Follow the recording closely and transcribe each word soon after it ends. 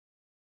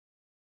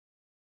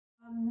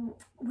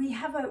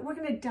We're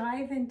going to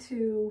dive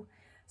into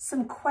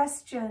some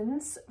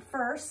questions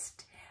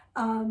first.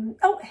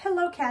 Oh,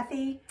 hello,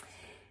 Kathy.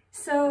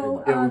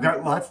 So yeah, we've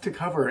got lots to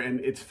cover, and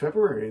it's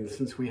February, and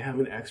since we have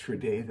an extra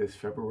day this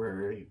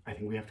February, I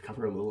think we have to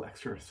cover a little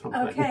extra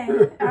something.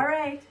 Okay, all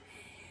right.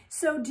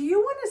 So do you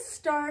want to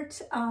start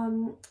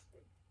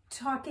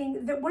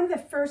talking, one of the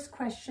first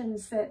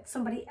questions that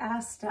somebody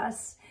asked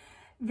us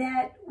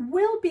that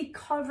will be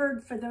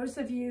covered for those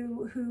of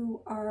you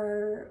who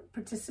are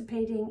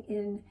participating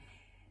in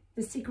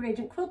the Secret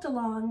Agent Quilt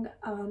Along.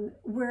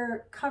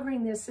 We're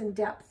covering this in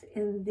depth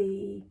in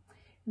the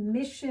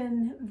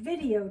mission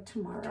video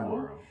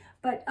tomorrow.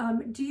 But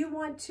do you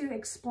want to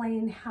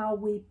explain how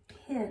we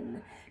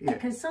pin? Yeah.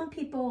 Because some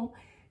people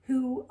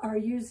who are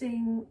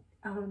using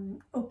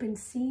open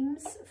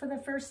seams for the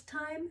first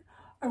time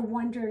are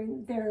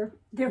wondering,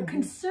 they're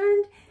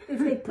concerned if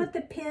they put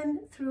the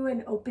pin through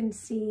an open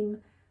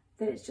seam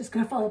that it's just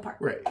going to fall apart.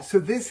 Right. So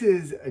this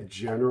is a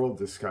general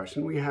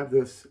discussion. We have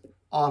this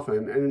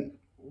often, and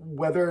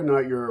whether or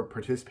not you're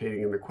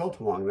participating in the quilt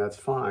along, that's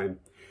fine.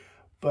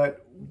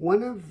 But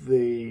one of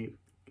there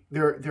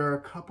are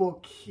a couple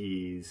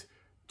keys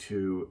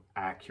to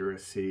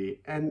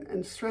accuracy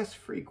and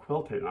stress-free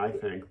quilting, I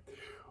think.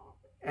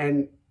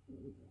 And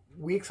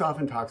Weeks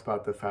often talks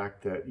about the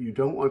fact that you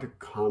don't want to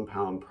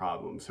compound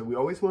problems. So we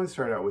always want to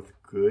start out with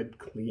good,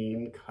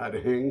 clean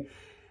cutting.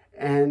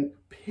 And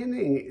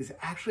pinning is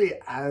actually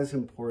as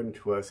important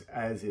to us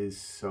as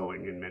is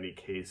sewing in many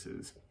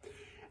cases.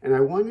 And I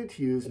wanted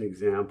to use an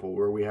example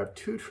where we have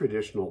two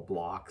traditional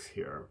blocks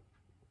here.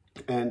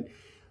 And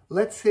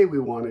let's say we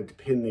wanted to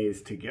pin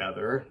these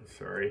together,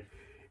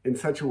 in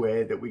such a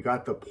way that we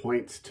got the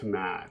points to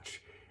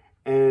match.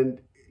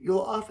 And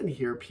you'll often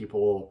hear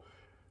people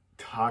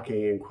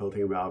talking and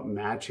quilting about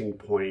matching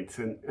points,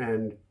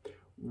 and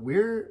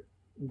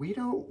we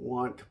don't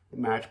want to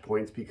match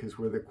points because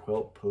we're the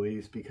quilt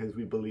police, because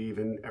we believe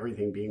in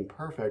everything being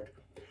perfect.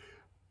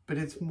 But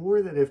it's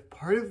more that if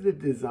part of the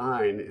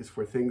design is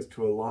for things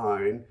to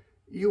align,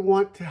 you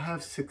want to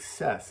have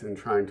success in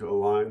trying to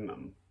align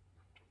them.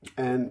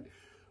 And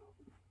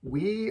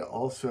we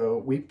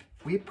also,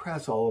 we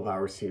press all of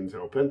our seams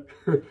open.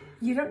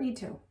 You don't need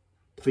to.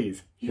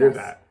 Please, hear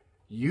that.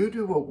 You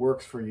do what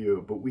works for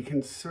you, but we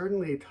can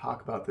certainly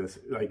talk about this.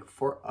 Like,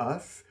 for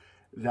us,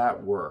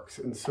 that works.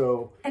 And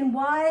so... And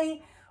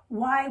why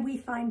we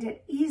find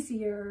it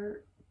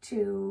easier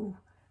to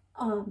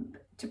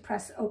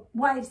press,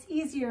 why it's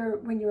easier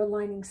when you're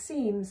aligning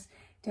seams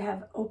to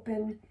have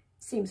open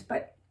seams,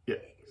 but... Yeah.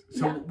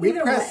 So we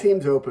press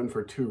seams open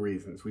for two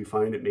reasons. We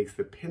find it makes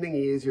the pinning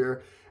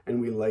easier, and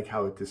we like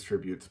how it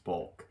distributes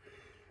bulk.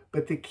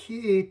 But the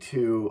key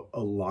to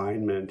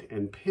alignment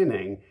and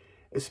pinning,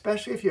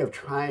 especially if you have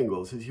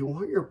triangles, is you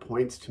want your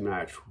points to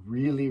match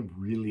really,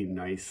 really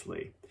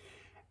nicely.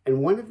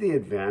 And one of the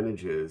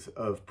advantages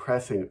of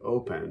pressing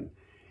open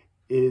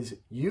is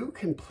you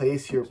can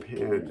place your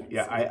pin,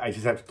 I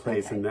just have to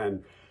place, and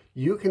then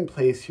you can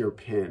place your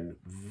pin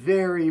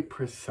very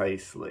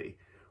precisely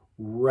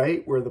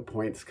right where the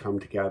points come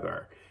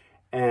together.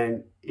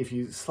 And if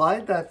you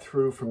slide that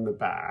through from the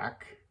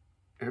back,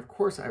 and of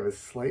course I have a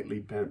slightly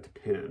bent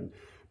pin,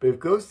 but if it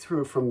goes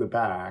through from the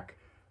back,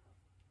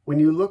 when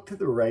you look to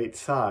the right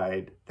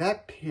side,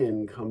 that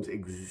pin comes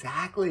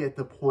exactly at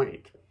the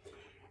point.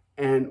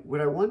 And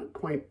what I want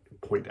to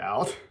point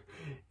out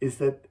is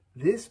that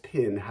this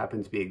pin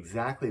happens to be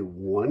exactly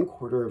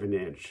 1/4 of an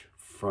inch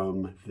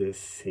from this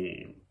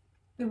seam.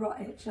 The raw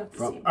edge, not the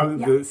seam. Oh,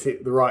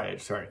 the raw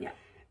edge, sorry. Yeah.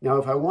 Now,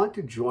 if I want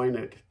to join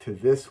it to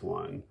this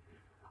one,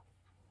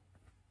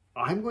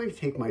 I'm going to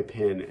take my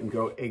pin and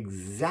go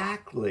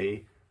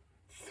exactly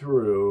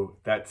through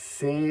that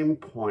same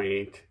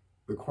point,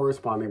 the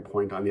corresponding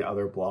point on the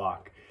other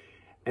block.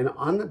 And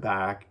on the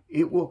back,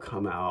 it will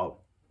come out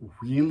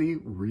really,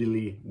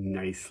 really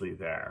nicely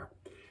there.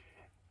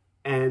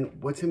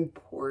 And what's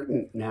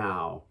important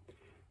now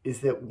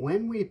is that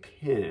when we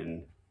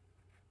pin,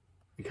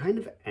 we kind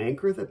of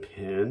anchor the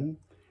pin.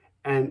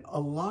 And a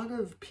lot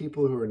of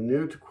people who are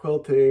new to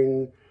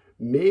quilting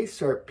may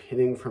start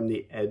pinning from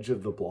the edge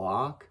of the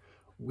block.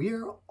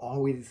 We're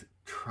always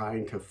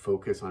trying to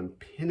focus on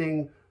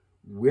pinning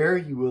where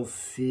you will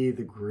see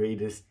the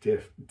greatest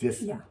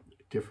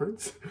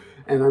difference.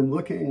 And I'm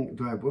looking,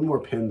 do I have one more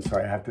pin?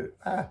 Sorry, I have to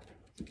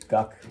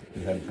duck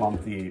because I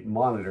bumped the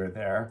monitor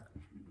there.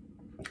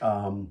 If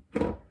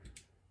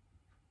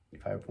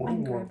I have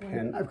one more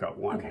pin, I've got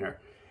one here.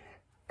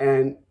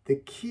 And the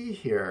key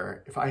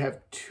here, if I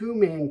have two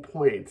main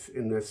points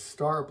in this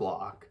star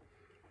block,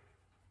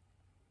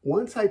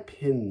 once I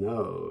pin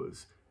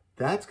those,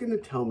 that's going to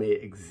tell me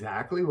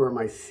exactly where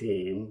my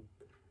seam,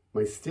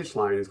 my stitch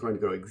line is going to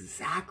go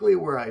exactly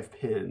where I've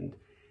pinned.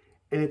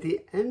 And at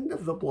the end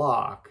of the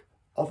block,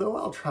 although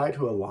I'll try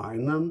to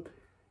align them,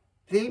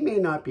 they may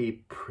not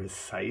be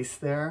precise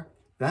there.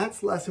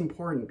 That's less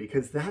important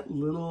because that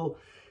little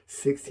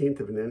 1/16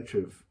 of an inch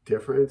of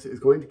difference is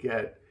going to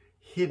get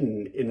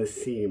hidden in a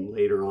seam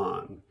later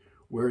on,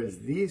 whereas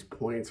these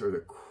points are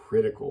the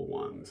critical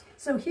ones.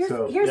 So here's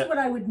what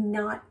I would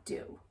not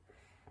do.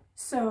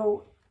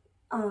 So,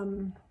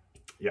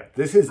 yeah,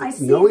 this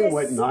is knowing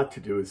what not to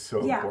do is so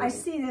important. Yeah, I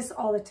see this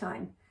all the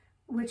time,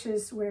 which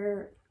is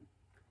where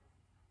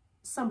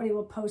somebody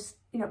will post,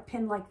 you know,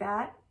 pin like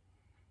that,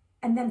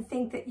 and then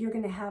think that you're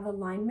going to have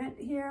alignment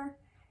here.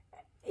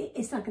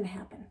 It's not going to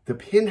happen. The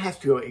pin has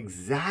to go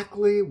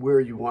exactly where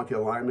you want the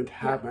alignment to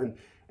happen,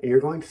 and you're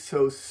going to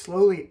sew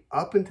slowly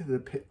up to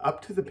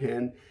the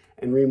pin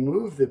and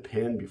remove the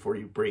pin before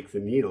you break the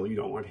needle. You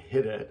don't want to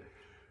hit it,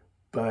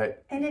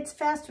 and it's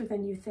faster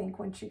than you think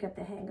once you get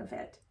the hang of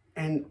it.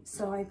 And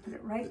so I put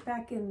it right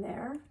back in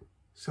there.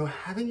 So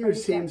having your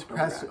seams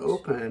pressed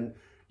open,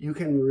 you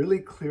can really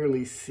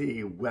clearly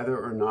see whether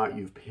or not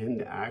you've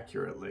pinned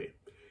accurately.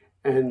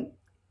 And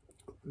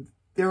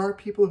there are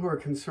people who are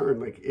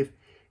concerned, like if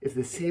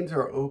the seams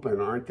are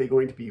open, aren't they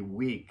going to be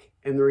weak?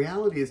 And the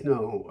reality is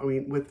no. I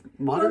mean, with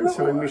modern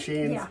sewing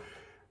machines,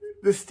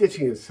 the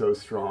stitching is so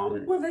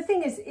strong. Well, the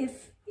thing is,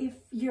 if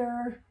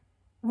you're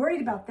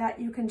worried about that,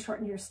 you can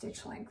shorten your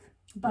stitch length.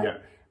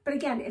 But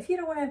again, if you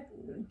don't want to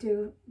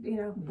do, you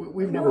know,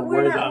 we're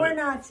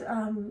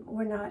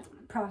not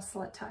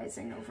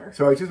proselytizing over.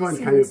 So I just want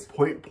to kind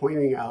of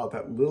pointing out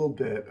that little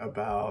bit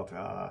about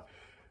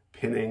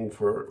pinning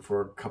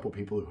for a couple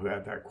people who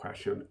had that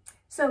question.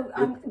 So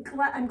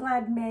I'm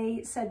glad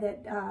May said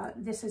that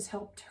this has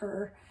helped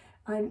her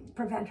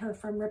prevent her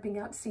from ripping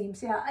out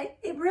seams. Yeah,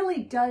 it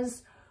really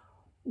does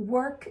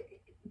work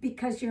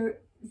because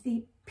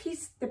the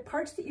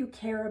parts that you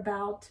care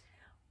about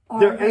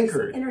they're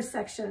anchored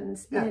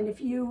intersections. And if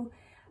you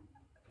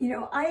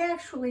know, I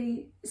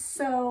actually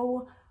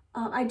sew,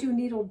 I do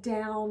needle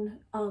down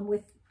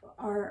with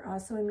our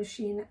sewing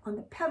machine. On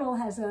the pedal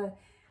has a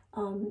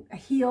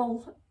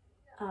heel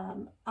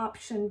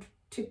option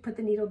to put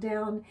the needle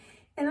down,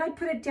 and I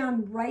put it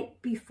down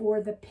right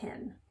before the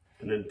pin.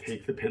 And then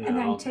take the pin out. And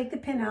then take the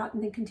pin out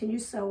and then continue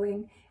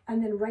sewing,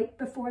 and then right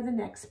before the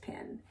next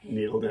pin.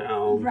 Needle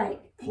down. Right.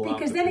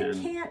 Because then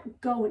it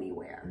can't go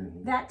anywhere.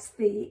 Mm-hmm. That's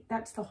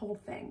the whole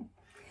thing.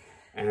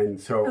 And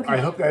so I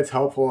hope that's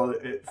helpful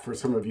for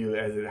some of you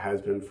as it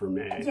has been for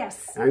me.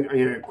 Yes. I'm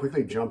going to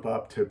quickly jump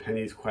up to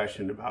Penny's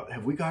question about,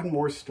 have we gotten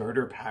more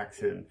starter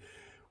packs in?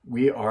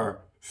 We are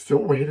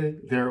still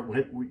waiting.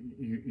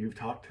 You've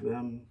talked to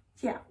them?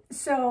 Yeah.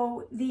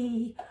 So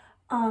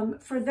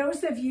for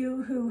those of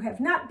you who have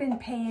not been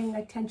paying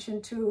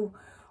attention to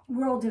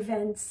world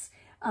events,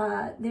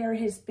 there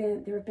have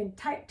been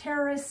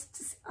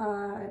terrorist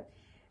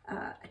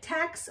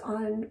attacks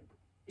on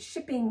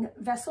shipping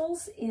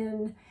vessels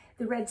in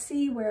the Red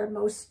Sea, where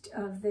most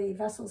of the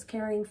vessels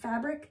carrying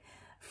fabric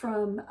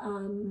from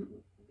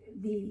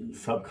the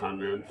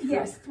subcontinent.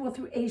 Yes, well,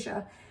 through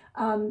Asia.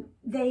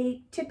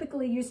 They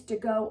typically used to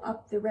go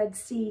up the Red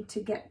Sea to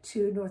get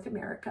to North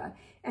America,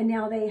 and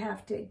now they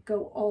have to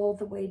go all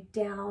the way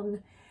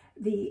down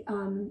the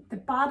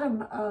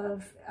bottom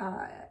of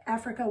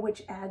Africa,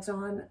 which adds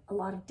on a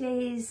lot of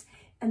days,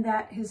 and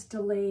that has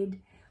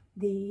delayed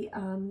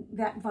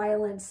that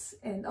violence.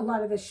 And a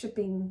lot of the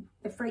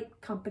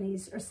freight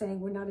companies are saying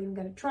we're not even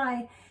going to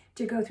try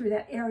to go through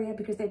that area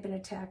because they've been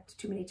attacked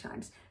too many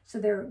times. So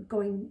they're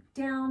going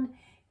down,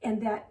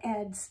 and that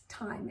adds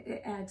time.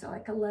 It adds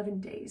like 11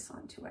 days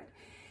onto it.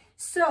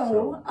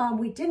 So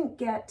we didn't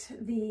get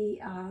the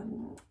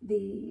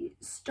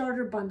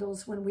starter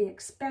bundles when we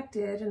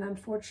expected, and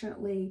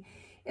unfortunately,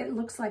 it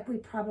looks like we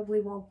probably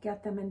won't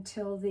get them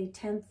until the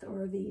 10th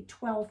or the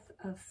 12th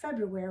of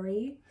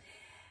February.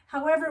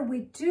 However, we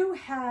do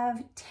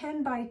have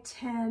 10 by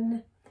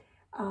 10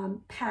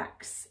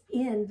 packs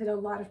in that a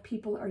lot of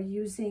people are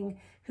using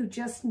who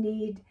just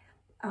need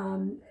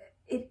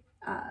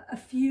a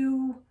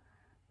few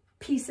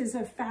pieces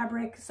of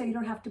fabric, so you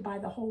don't have to buy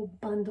the whole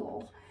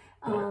bundle.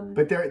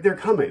 But they're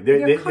coming.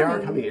 They are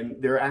coming,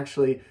 and they're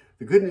actually,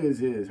 the good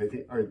news is I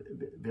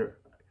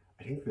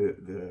think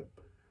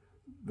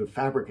the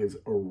fabric is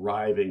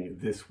arriving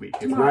this week.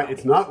 Tomorrow.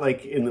 It's not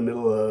like in the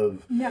middle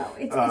of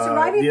it's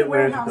arriving the at the Atlantic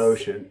warehouse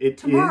Ocean. It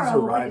tomorrow, is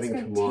arriving but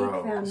it's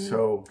tomorrow. Take them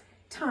so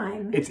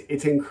time.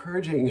 It's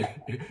encouraging.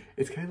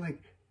 It's kind of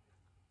like,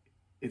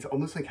 it's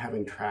almost like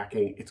having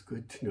tracking. It's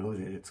good to know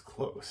that it's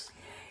close.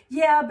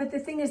 Yeah, but the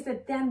thing is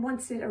that then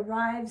once it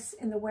arrives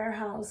in the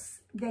warehouse,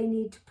 they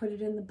need to put it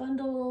in the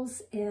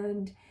bundles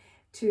and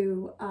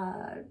to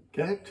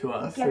get it to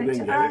us, and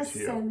then get it to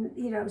you. And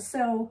you know,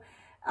 so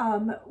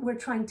we're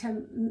trying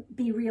to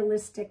be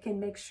realistic and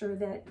make sure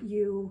that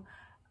you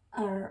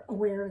are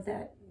aware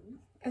that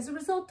as a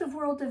result of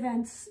world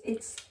events,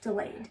 it's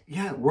delayed.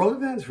 Yeah, world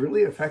events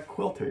really affect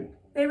quilting.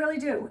 They really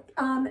do.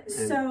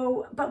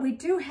 But we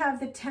do have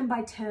the 10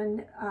 by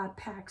 10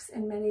 packs,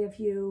 and many of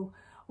you,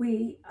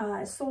 we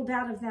sold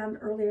out of them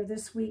earlier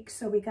this week,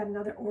 so we got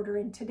another order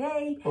in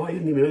today. Oh, I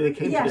didn't even know they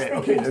came today. They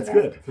okay, came that's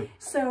today. Good.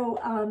 So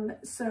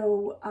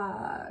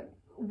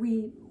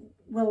we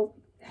will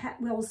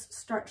we'll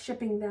start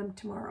shipping them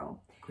tomorrow.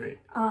 Great.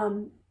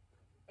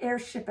 Air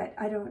ship it.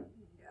 I don't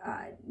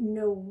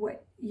know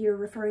what you're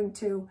referring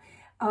to.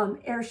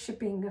 Air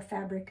shipping a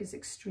fabric is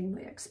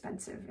extremely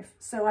expensive.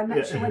 So I'm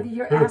not sure whether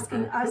you're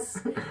asking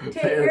us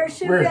to air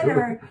ship it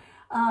or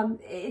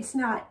it's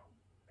not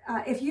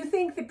if you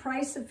think the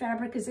price of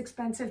fabric is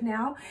expensive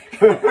now,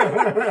 if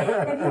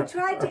you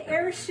tried to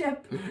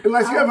airship...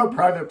 Unless you have a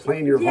private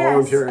plane you're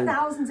volunteering.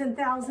 Thousands and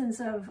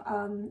thousands of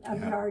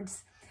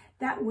yards,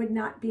 that would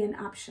not be an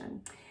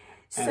option.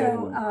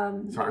 So,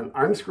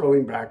 I'm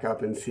scrolling back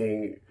up and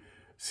seeing,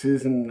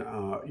 Susan,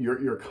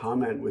 your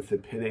comment with the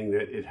pinning,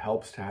 that it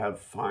helps to have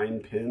fine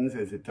pins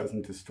as it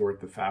doesn't distort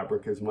the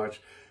fabric as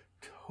much.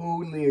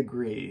 Totally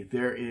agree.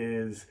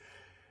 There's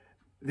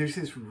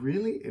this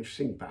really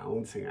interesting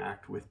balancing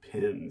act with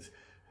pins.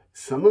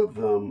 Some of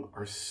them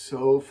are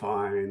so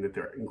fine that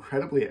they're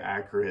incredibly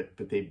accurate,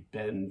 but they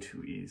bend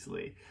too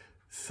easily.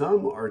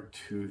 Some are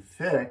too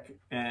thick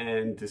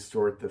and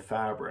distort the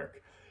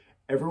fabric.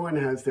 Everyone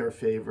has their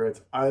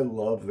favorites. I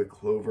love the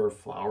clover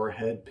flower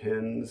head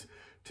pins.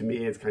 To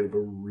me, it's kind of a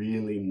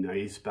really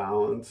nice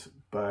balance,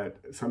 but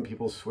some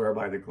people swear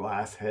by the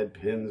glass head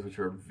pins, which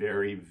are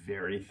very,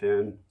 very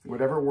thin.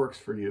 Whatever works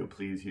for you,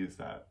 please use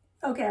that.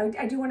 Okay,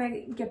 I do want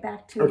to get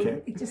back to...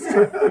 Okay. I'm just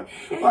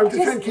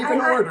trying to keep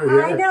an order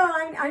here. I know,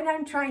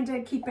 I'm trying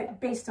to keep it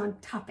based on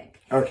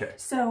topic. Okay.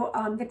 So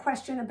the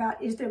question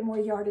about, is there more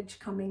yardage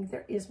coming?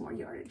 There is more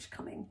yardage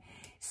coming.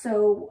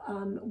 So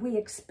we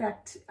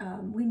expect,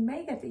 we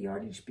may get the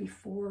yardage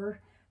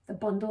before the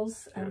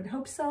bundles. I would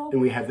hope so.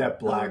 And we have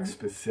that black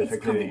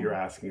specifically that you're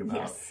asking about.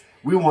 Yes.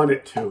 We want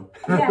it too.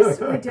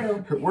 Yes, we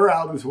do. We're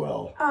out as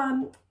well.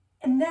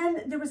 And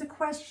then there was a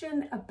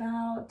question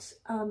about,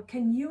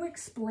 can you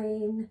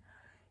explain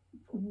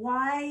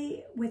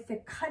why with the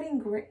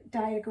cutting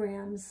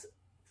diagrams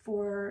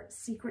for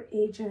Secret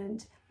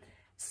Agent,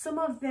 some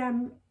of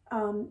them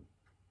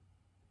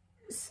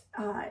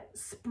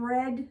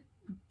spread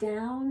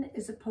down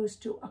as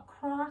opposed to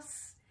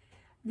across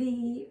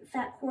the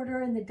fat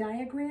quarter in the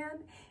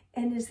diagram?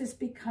 And is this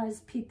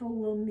because people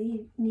will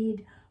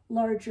need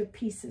larger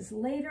pieces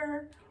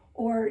later?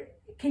 Or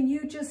can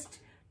you just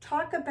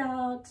talk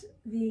about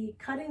the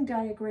cutting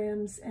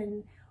diagrams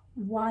and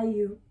why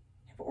you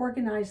have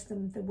organized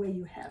them the way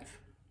you have?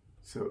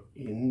 So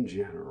in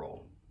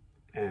general,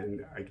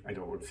 and I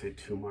don't want to say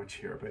too much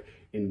here, but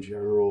in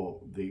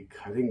general, the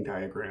cutting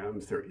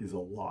diagrams, there is a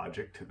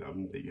logic to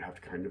them that you have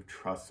to kind of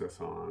trust us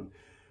on.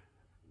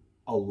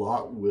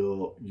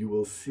 You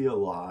will see a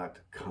lot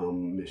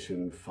come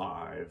Mission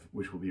 5,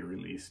 which will be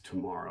released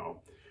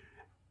tomorrow.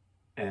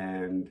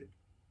 And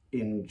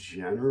in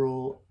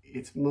general,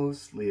 it's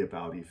mostly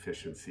about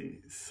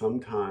efficiency.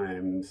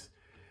 Sometimes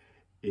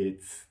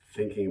it's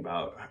thinking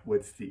about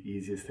what's the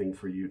easiest thing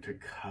for you to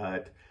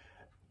cut.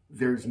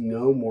 There's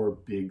no more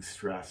big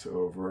stress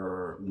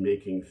over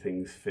making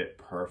things fit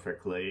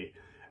perfectly,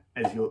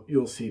 as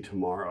you'll see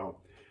tomorrow.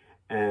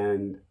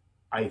 And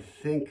I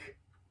think,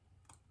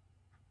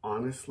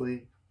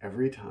 honestly,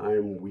 every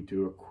time we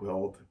do a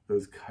quilt,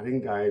 those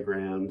cutting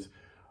diagrams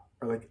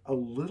are like a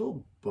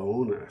little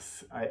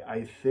bonus.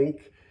 I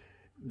think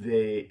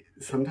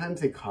sometimes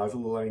they cause a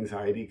little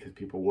anxiety because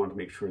people want to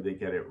make sure they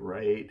get it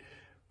right.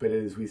 But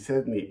as we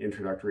said in the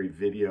introductory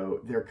video,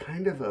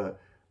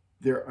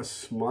 they're a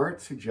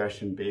smart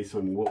suggestion based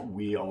on what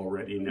we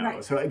already know.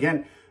 Right. So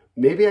again,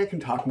 maybe I can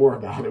talk more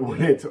about it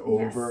when it's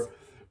over. Yes.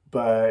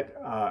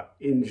 But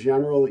in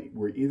general,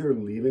 we're either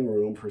leaving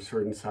room for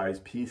certain size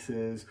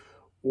pieces,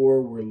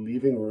 or we're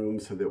leaving room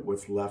so that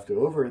what's left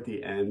over at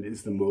the end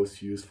is the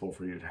most useful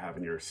for you to have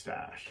in your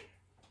stash.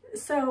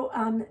 So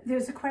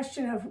there's a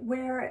question of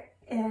when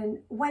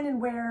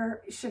and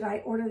where should I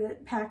order the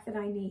pack that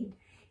I need.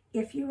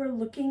 If you are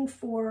looking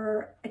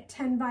for a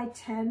 10 by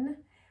 10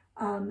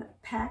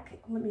 pack,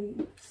 let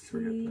me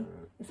see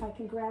if I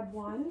can grab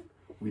one.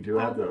 We do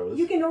have those.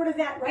 You can order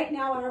that right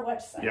now on our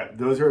website. Yeah,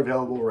 those are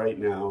available right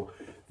now.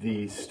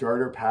 The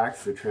starter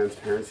packs, the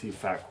transparency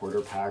fat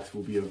quarter packs,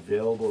 will be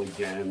available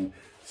again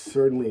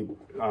certainly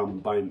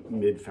by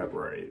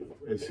mid-February,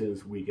 as soon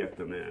as we get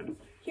them in.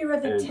 Here are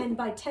the 10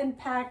 by 10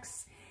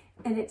 packs,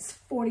 and it's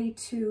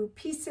 42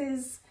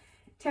 pieces,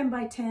 10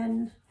 by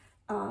 10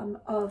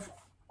 of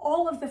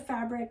all of the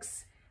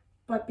fabrics,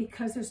 but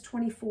because there's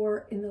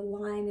 24 in the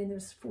line and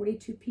there's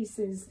 42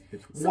 pieces.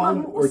 It's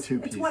one or two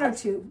pieces. It's one or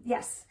two,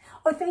 yes.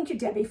 Oh, thank you,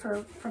 Debbie,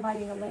 for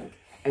providing a link.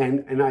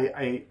 And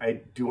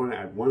I do want to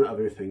add one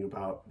other thing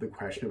about the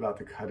question about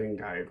the cutting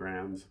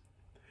diagrams.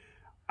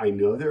 I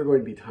know there are going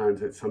to be times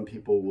that some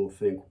people will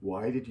think,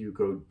 why did you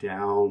go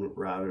down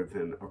rather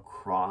than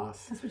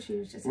across? That's what she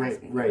was just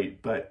asking.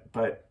 Right, but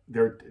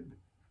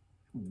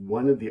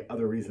one of the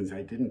other reasons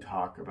I didn't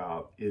talk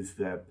about is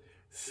that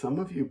some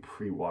of you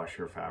pre-wash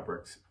your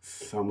fabrics,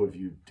 some of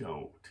you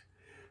don't.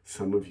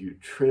 Some of you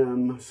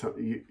trim,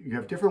 you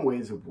have different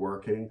ways of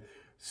working.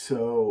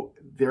 So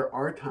there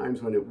are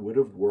times when it would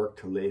have worked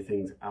to lay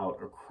things out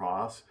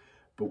across,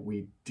 but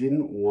we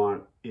didn't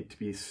want it to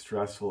be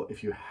stressful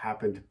if you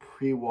happen to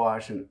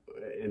pre-wash and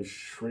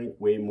shrink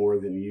way more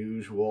than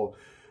usual.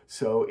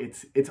 So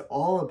it's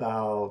all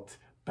about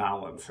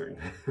balancing.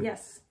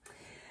 Yes.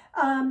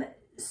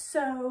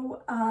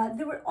 So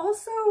there were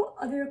also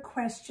other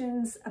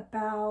questions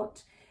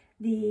about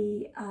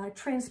the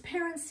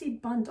transparency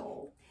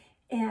bundle.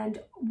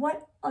 and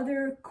what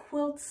other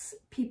quilts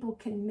people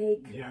can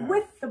make Yeah.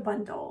 with the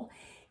bundle.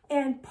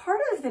 And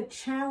part of the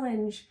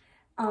challenge,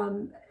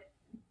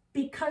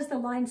 because the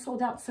line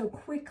sold out so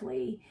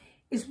quickly,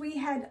 is we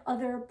had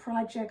other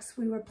projects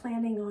we were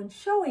planning on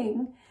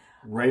showing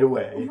right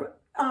away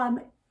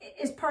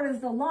as part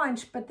of the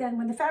launch, but then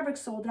when the fabric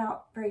sold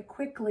out very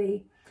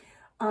quickly,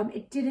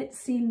 it didn't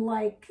seem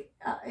like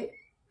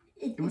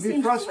it would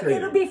be frustrating.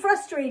 It would be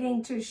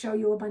frustrating to show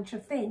you a bunch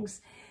of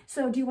things.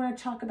 So do you want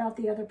to talk about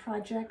the other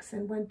projects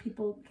and when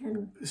people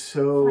can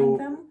find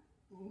them?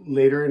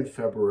 Later in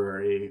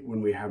February,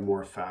 when we have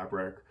more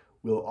fabric,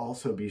 we'll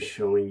also be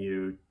showing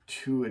you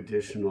 2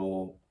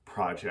 additional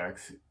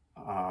projects.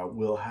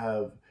 We'll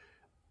have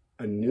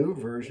a new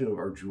version of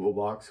our jewel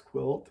box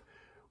quilt,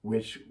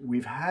 which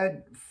we've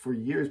had for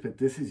years, but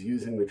this is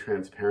using the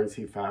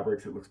transparency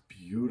fabrics. It looks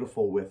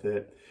beautiful with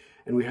it.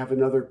 And we have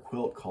another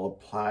quilt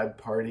called Plaid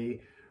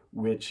Party,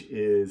 which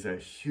is a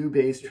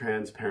hue-based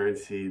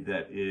transparency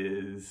that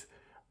is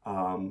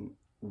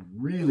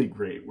really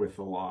great with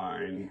the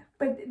line.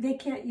 But they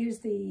can't use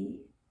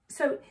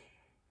so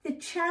the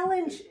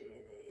challenge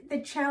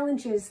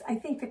is, I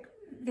think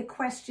the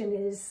question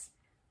is,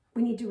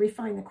 we need to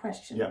refine the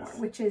question more,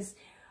 which is,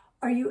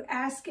 are you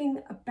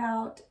asking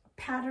about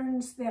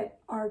patterns that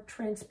are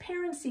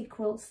transparency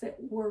quilts that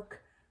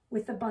work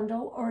with the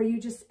bundle, or are you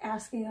just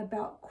asking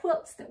about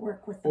quilts that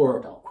work with the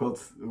bundle? Or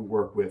quilts that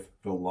work with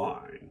the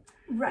line.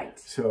 Right.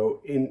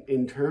 So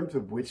in terms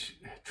of which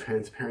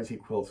transparency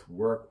quilts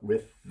work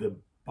with the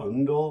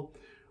bundle,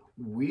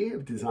 we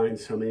have designed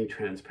so many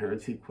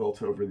transparency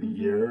quilts over the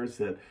years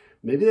that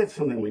maybe that's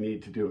something we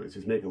need to do, is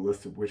just make a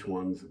list of which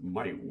ones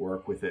might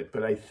work with it.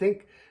 But I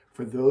think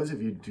for those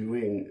of you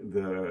doing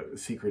the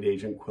Secret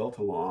Agent quilt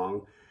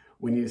along,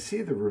 when you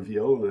see the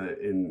reveal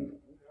in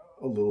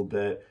a little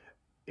bit,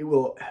 it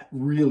will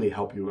really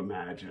help you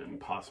imagine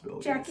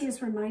possibilities. Jackie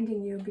is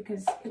reminding you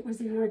because it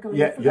was a year ago.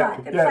 Yeah, you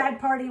forgot. The Plaid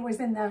Party was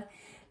in the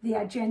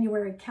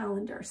January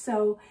calendar.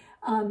 So,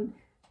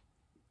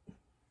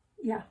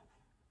 yeah.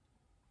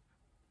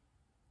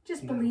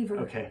 Just believe her.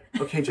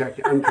 Okay,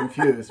 Jackie, I'm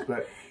confused,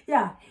 but...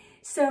 Yeah,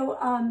 so,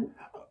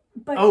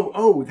 but...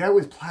 Oh, that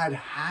was Plaid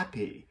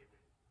Happy,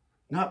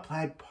 not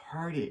Plaid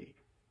Party.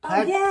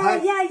 Plaid.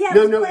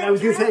 No, I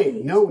was going to say,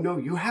 no,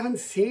 you haven't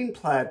seen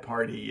Plaid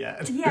Party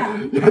yet.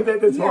 Yeah.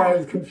 That's why I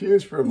was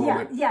confused for a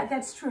moment. Yeah,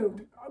 that's true.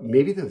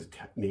 Maybe those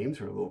names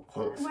are a little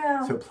close.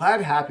 Well, so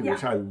Plaid Happy,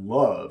 which I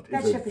loved,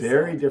 is a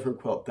very different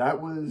quilt. That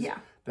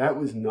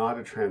was not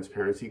a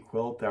transparency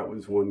quilt. That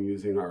was one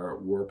using our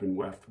warp and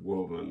weft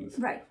wovens.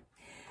 Right.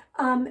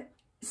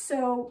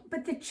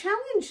 But the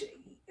challenge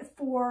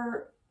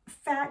for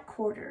fat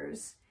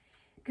quarters,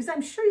 because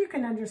I'm sure you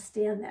can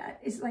understand that,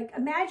 is like,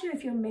 imagine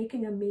if you're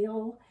making a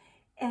meal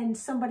and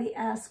somebody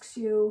asks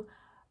you,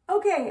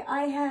 okay,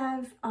 I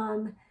have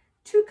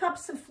 2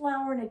 cups of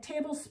flour and a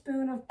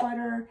tablespoon of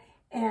butter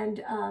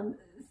and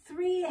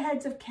 3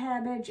 heads of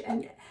cabbage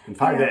and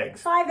 5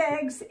 eggs. 5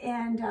 eggs,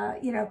 and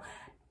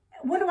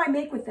what do I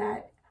make with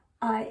that?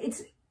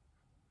 It's,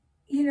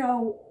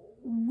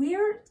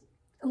 we're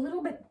a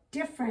little bit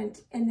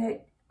different in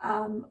that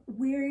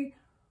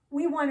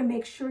we want to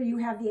make sure you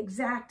have the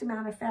exact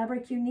amount of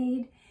fabric you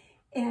need,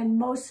 and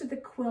most of the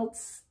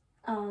quilts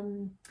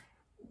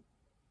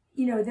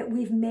that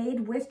we've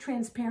made with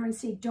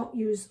transparency don't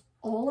use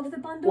all of the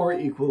bundle or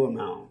equal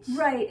amounts,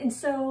 right? And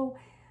so,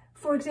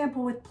 for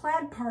example, with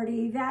Plaid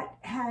Party, that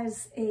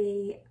has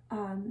it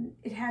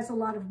has a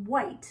lot of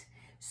white,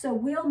 so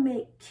we'll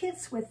make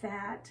kits with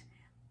that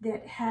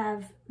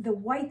have the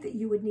white that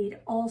you would need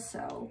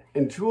also.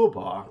 And Jewel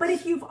Box. But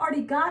if you've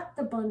already got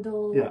the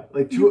bundle,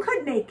 you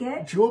could make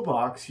it. Jewel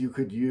Box, you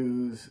could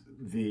use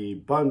the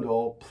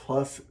bundle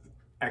plus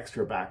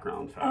extra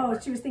background fabric.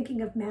 Oh, she was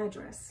thinking of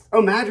Madras.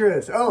 Oh,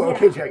 Madras. Oh,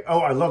 okay, Jack. Oh,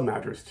 I love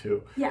Madras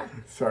too. Yeah.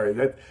 Sorry.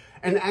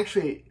 And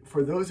actually,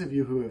 for those of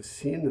you who have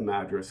seen the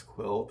Madras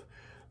quilt,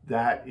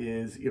 that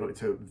is,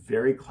 it's a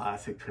very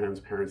classic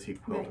transparency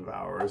quilt of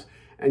ours.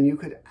 And you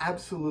could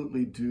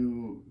absolutely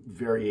do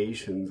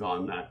variations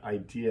on that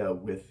idea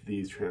with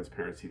these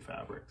transparency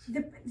fabrics.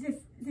 The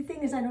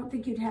thing is, I don't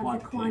think you'd have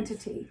the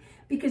quantity,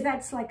 because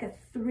that's like a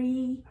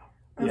 3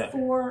 or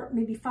 4,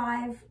 maybe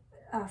 5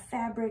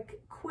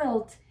 fabric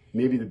quilt.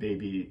 Maybe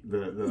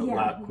the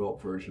lap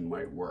quilt version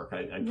might work.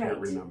 I can't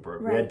remember.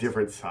 We had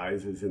different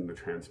sizes in the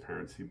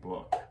transparency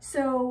book.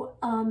 So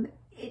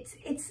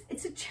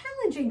it's a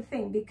challenging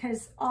thing,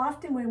 because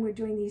often when we're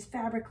doing these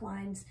fabric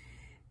lines,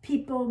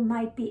 people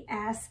might be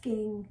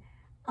asking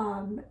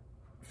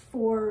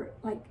for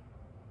like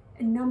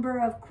a number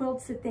of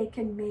quilts that they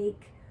can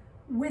make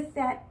with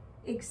that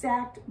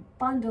exact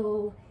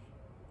bundle,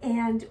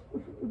 and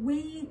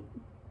we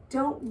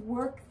don't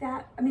work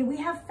that. I mean, we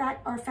have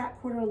our Fat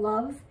Quarter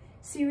Love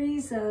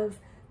series of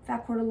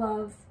Fat Quarter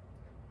Love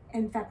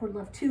and Fat Quarter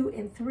Love 2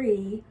 and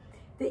 3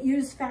 that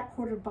use fat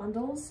quarter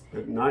bundles.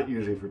 But not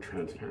usually for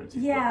transparency.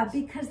 Yeah,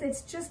 because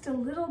it's just a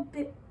little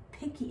bit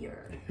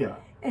pickier. Yeah.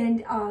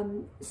 And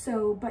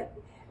but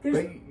there's...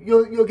 But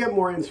you'll get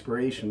more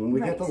inspiration. When we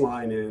get the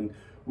line in,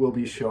 we'll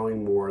be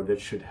showing more that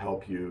should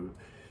help you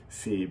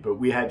see. But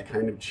we had to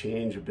kind of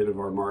change a bit of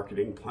our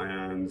marketing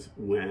plans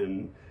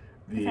when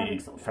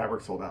the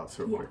fabric sold out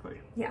so quickly.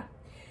 Yeah.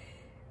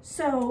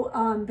 So,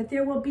 but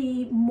there will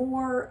be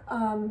more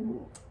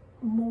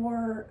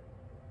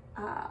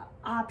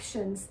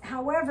options.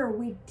 However,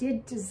 we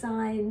did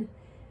design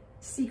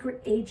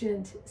Secret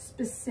Agent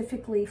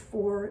specifically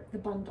for the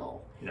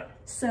bundle. Yeah.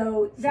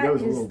 So that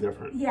was a little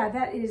different. Yeah,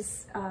 that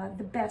is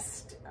the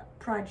best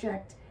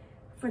project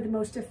for the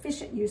most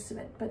efficient use of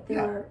it. But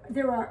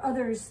there are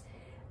others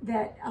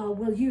that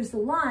will use the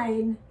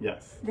line.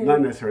 Yes,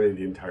 not necessarily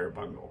the entire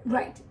bundle.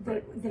 Right,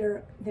 that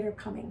are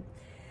coming.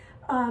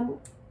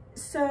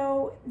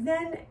 So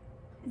then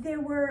there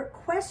were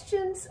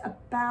questions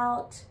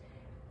about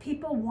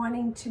people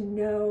wanting to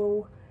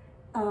know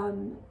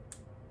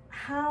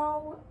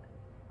how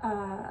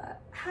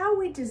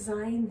we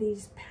design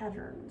these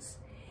patterns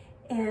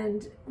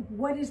and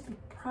what is the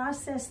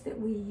process that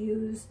we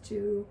use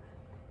to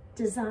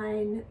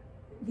design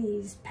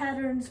these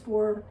patterns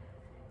for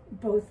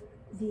both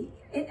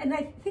and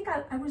I think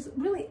I was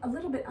really a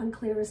little bit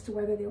unclear as to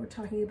whether they were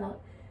talking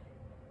about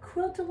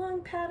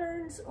quilt-along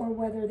patterns or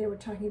whether they were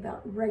talking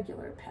about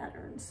regular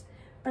patterns.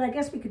 But I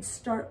guess we could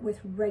start with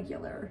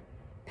regular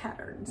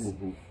patterns.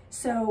 Mm-hmm.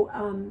 So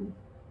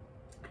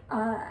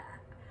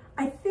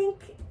I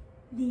think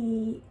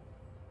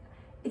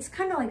it's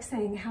kind of like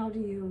saying, how do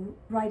you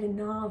write a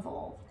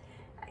novel?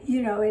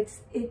 You know,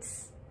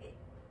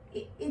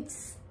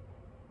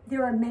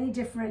 there are many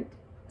different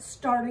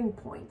starting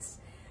points.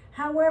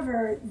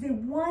 However, the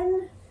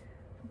one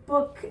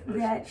book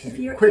that if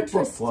you're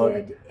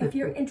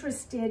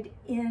interested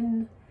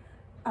in,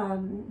 at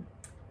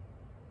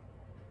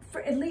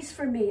least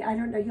for me, I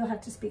don't know, you'll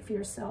have to speak for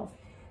yourself,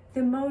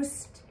 the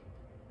most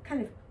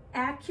kind of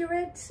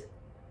accurate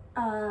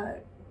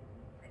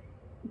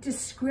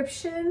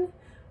description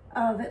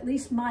of at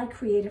least my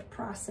creative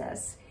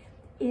process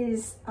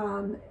is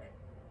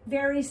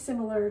very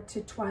similar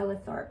to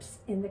Twyla Tharp's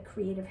In the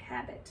Creative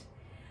Habit.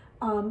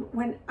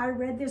 When I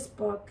read this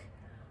book,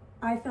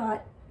 I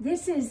thought,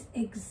 this is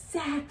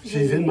exactly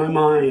she's in my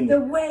mind.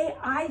 The way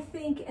I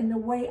think and the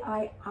way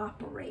I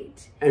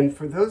operate. And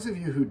for those of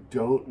you who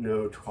don't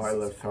know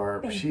Twyla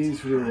Tharp,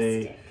 she's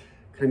really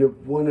kind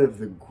of one of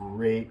the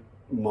great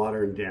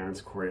modern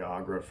dance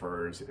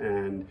choreographers.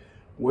 And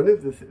one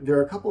of there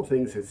are a couple of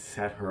things that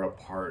set her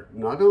apart.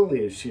 Not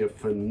only is she a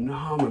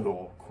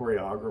phenomenal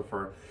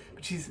choreographer,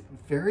 but she's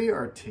very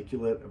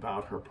articulate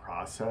about her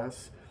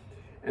process.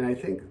 And I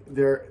think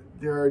there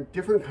are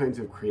different kinds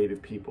of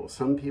creative people.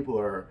 Some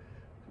people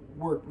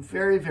work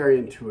very, very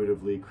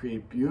intuitively,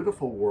 create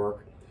beautiful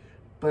work,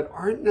 but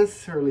aren't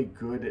necessarily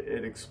good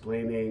at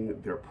explaining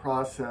their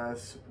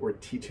process or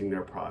teaching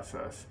their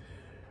process.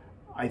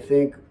 I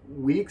think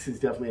Weeks is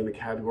definitely in the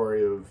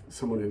category of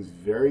someone who's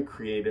very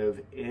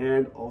creative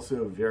and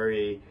also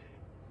very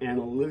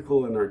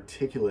analytical and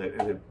articulate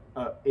and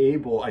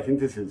able. I think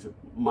this is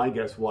my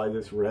guess why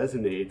this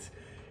resonates,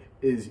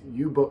 is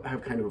you both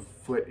have kind of a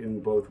foot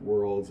in both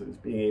worlds, as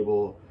being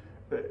able,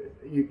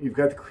 you've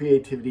got the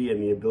creativity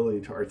and the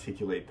ability to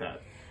articulate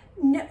that.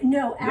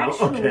 No,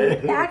 actually,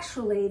 okay.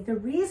 Actually, the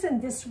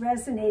reason this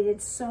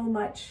resonated so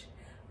much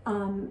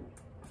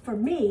for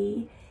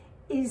me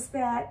is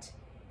that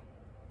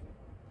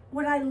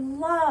what I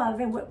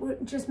love and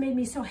what just made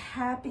me so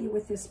happy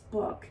with this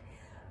book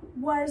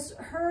was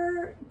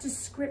her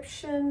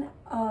description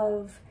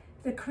of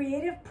the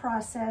creative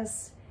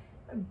process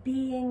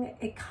being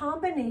a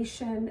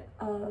combination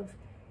of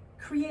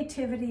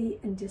creativity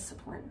and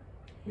discipline.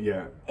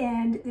 Yeah.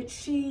 And that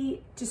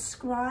she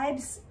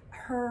describes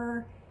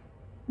her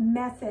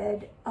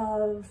method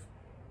of,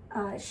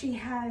 she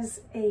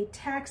has a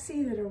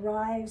taxi that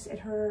arrives at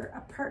her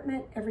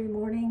apartment every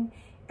morning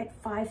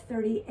at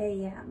 5:30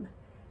 a.m.,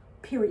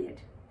 period.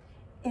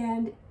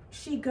 And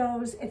she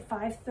goes at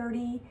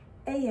 5:30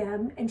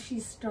 a.m. and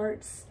she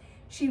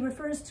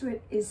refers to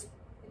it as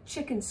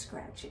chicken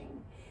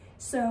scratching.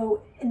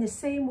 So in the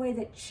same way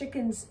that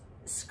chickens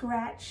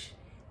scratch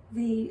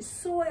the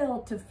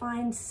soil to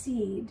find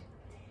seed,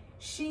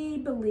 she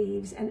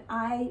believes, and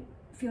I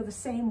feel the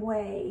same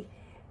way,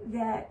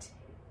 that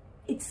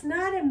it's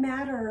not a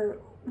matter,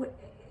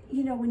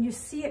 you know, when you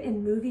see it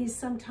in movies,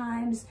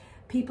 sometimes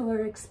people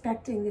are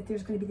expecting that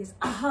there's going to be this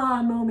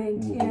aha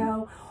moment, you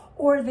know,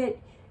 or that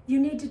you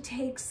need to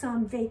take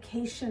some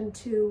vacation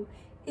to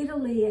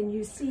Italy and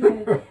you see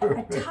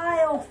a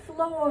tile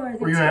floor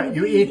that's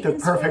you eat the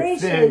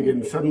perfect fig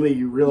and suddenly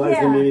you realize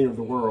the meaning of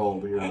the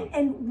world. You know.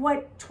 And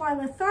what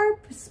Twyla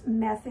Tharp's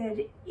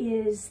method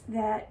is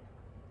that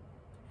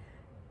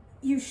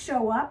you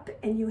show up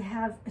and you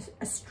have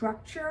a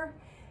structure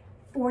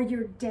for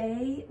your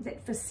day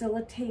that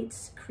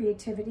facilitates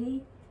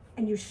creativity,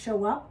 and you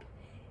show up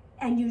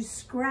and you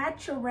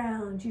scratch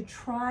around, you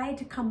try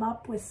to come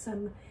up with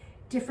some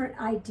different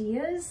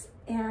ideas,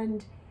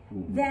 and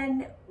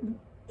then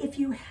if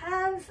you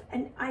have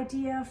an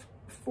idea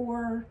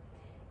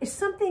if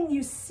something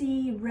you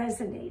see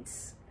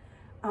resonates,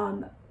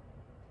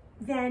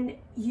 then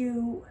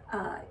you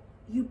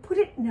you put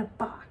it in a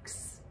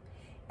box.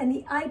 And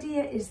the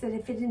idea is that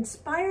if it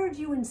inspired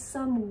you in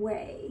some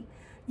way,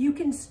 you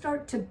can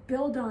start to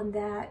build on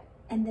that,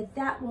 and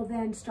that will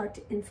then start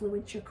to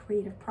influence your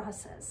creative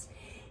process.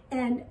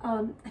 And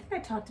I think I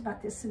talked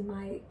about this in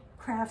my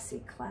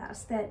Craftsy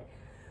class, that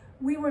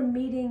we were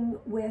meeting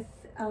with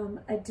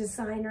a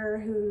designer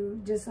who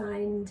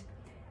designed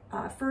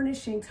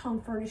furnishings,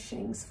 home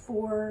furnishings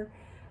for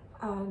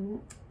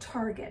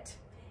Target.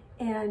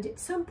 And at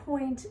some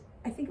point,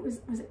 I think it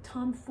was it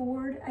Tom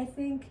Ford, I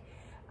think,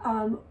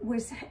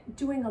 was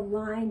doing a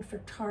line for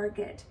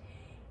Target.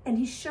 And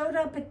he showed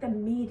up at the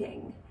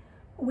meeting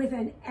with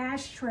an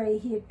ashtray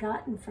he had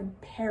gotten from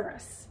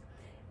Paris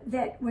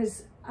that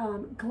was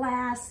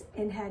glass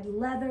and had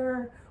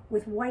leather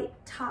with white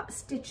top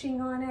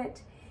stitching on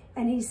it.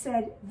 And he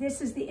said,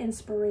 this is the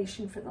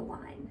inspiration for the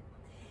line.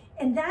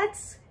 And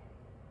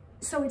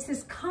so it's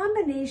this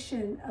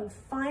combination of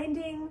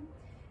finding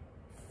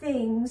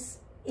things,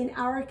 in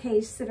our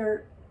case, that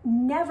are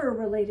never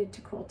related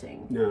to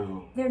quilting.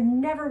 No. They're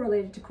never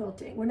related to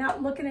quilting. We're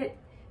not looking at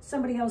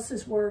somebody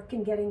else's work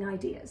and getting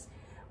ideas.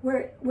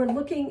 We're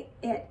looking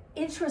at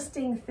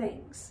interesting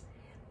things.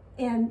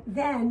 And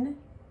then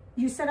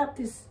you set up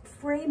this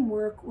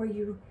framework where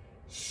you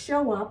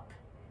show up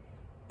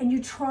and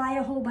you try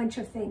a whole bunch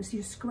of things.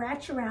 You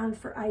scratch around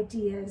for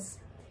ideas,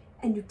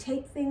 and you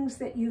take things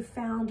that you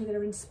found that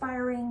are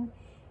inspiring,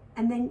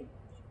 and then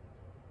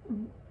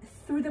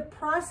through the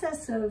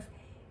process of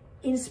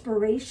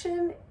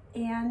inspiration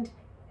and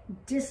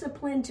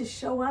discipline to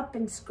show up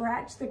and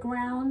scratch the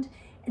ground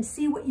and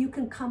see what you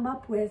can come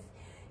up with,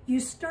 you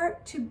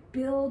start to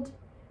build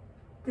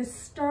the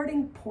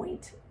starting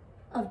point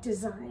of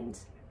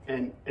designs.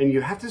 And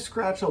you have to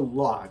scratch a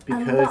lot,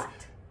 because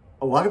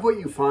a lot of what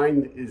you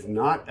find is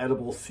not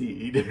edible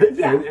seed.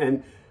 Yeah.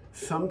 and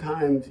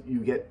sometimes you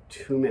get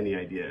too many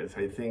ideas.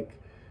 I think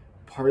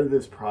part of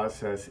this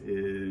process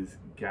is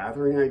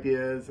gathering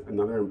ideas.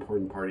 Another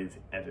important part is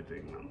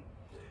editing them.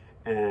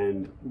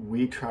 And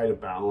we try to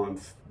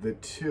balance the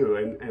two.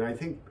 And I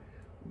think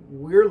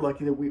we're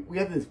lucky that we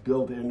have this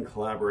built-in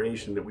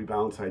collaboration, that we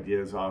bounce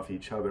ideas off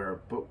each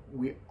other, but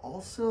we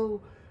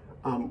also,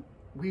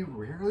 we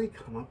rarely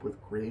come up with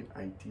great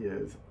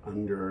ideas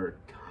under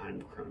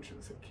time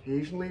crunches.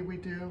 Occasionally we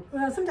do.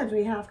 Well, sometimes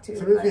we have to.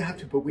 Sometimes we have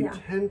to, but we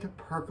tend to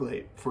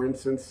percolate. For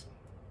instance,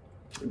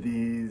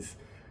 these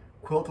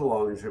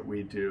quilt-alongs that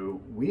we do,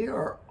 we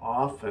are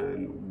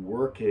often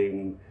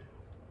working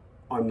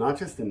on not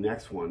just the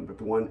next one, but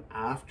the one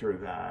after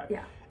that.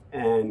 Yeah.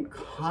 And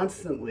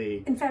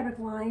constantly in fabric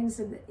lines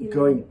and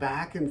going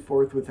back and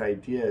forth with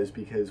ideas,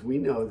 because we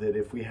know that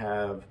if we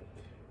have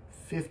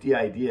 50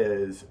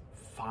 ideas,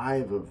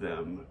 5 of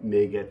them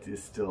may get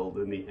distilled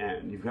in the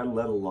end. You've got to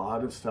let a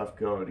lot of stuff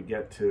go to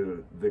get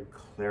to the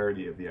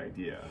clarity of the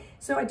idea.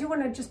 So I do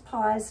want to just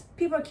pause.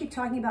 People keep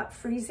talking about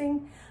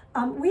freezing.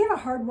 We have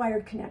a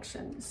hardwired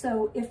connection.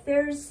 So if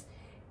there's,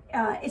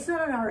 it's not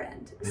on our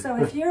end. So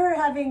if you're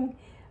having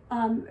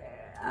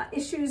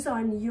issues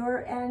on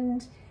your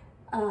end,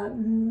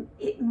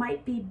 it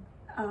might be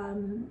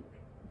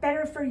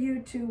better for you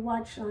to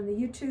watch on the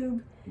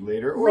YouTube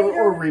later,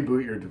 or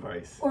reboot your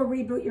device. Or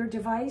reboot your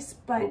device,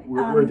 but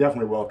we're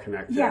definitely well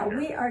connected. Yeah, here.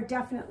 we are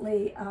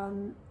definitely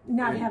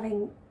not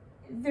having,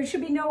 there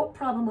should be no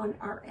problem on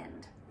our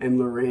end. And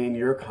Lorraine,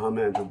 your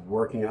comment of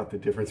working out the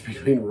difference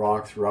between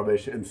rocks,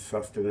 rubbish, and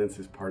sustenance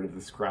is part of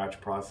the scratch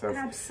process.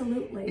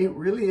 Absolutely. It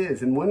really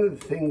is. And one of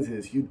the things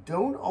is you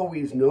don't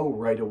always know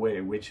right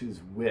away which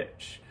is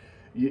which.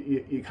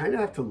 You kind of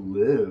have to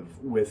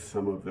live with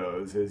some of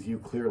those, as you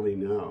clearly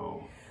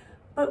know.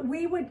 But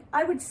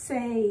I would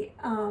say,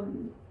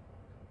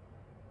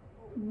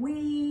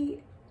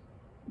 we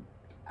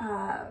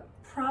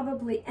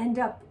probably end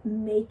up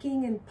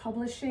making and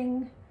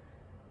publishing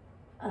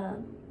a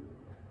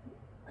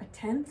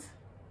 1/10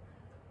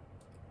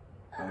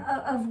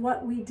 of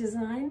what we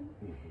design,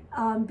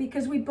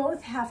 because we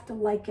both have to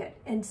like it,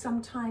 and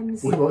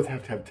sometimes we both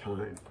have to have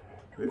time.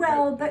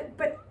 Well,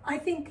 but I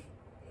think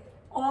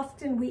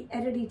often we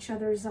edit each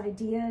other's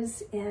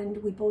ideas,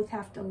 and we both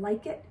have to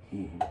like it,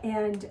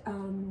 and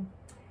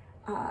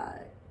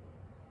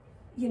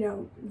you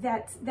know,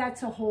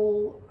 that's a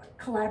whole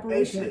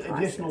collaboration process.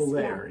 Additional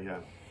layer, yeah.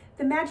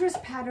 The Madras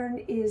pattern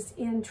is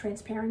in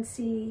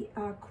Transparency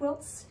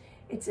Quilts.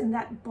 It's in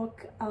that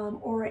book,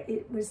 or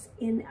it was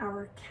in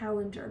our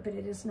calendar, but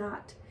it is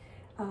not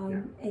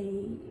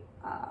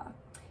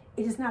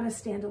it is not a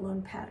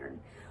standalone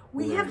pattern.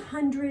 We have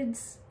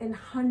hundreds and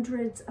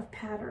hundreds of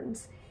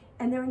patterns,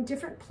 and they're in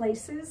different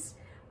places,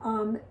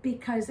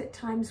 because at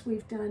times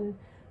we've done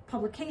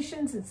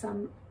publications and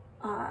some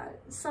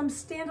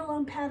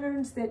standalone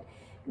patterns that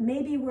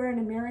maybe were in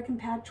American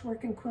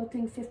Patchwork and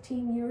Quilting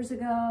 15 years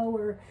ago,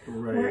 or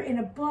were in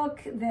a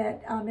book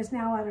that is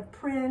now out of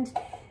print.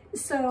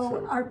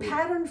 So our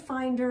pattern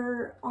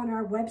finder on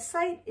our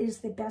website is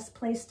the best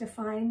place to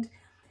find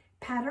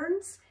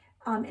patterns.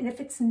 And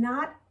if it's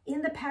not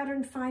in the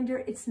pattern finder,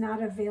 it's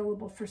not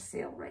available for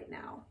sale right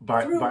now.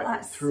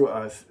 Through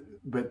us.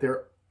 But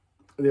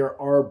there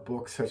are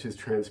books such as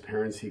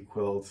Transparency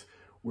Quilts,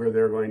 where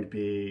there are going to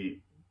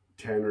be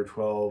 10 or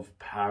 12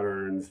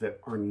 patterns that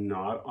are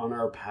not on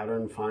our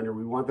pattern finder.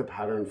 We want the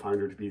pattern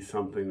finder to be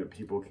something that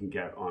people can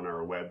get on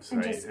our website.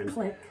 And just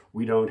click.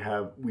 We don't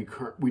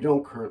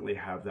currently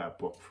have that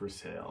book for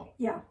sale.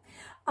 Yeah.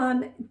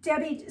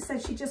 Debbie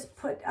said she just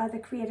put The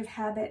Creative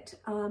Habit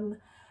on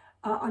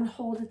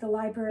hold at the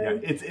library.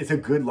 Yeah, it's a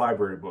good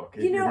library book.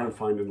 You know, you're going to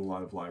find it in a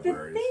lot of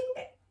libraries.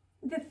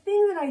 The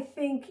thing that I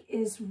think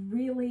is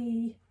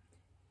really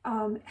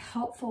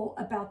helpful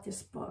about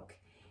this book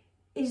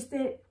is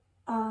that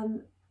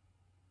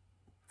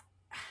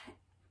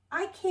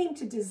I came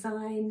to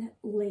design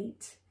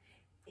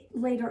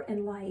later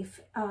in life.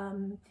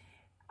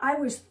 I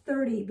was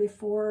 30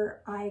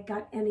 before I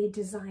got any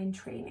design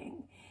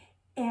training.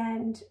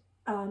 And,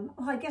 well,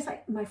 I guess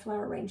my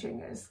flower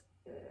arranging is,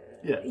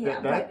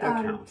 that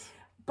counts.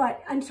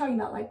 But I'm talking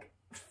about like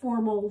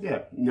formal.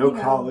 Yeah, no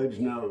college,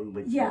 no.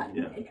 Like, yeah,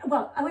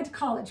 well, I went to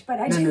college,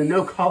 but I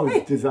no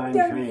college design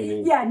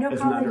training. Yeah, no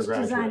college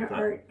design or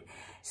art.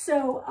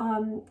 So,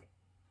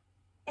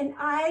 and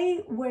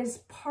I was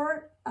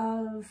part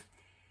of,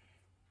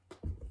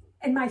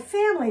 and my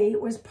family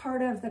was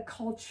part of the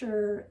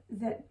culture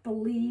that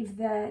believed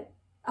that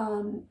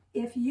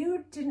if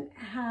you didn't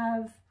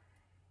have,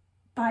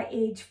 by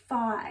age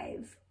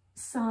 5,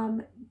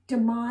 some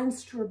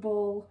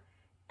demonstrable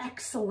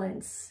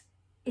excellence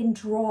in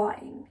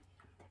drawing,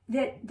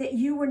 that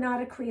you were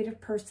not a creative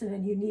person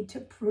and you need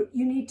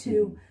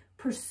to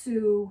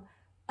pursue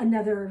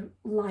another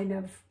line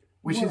of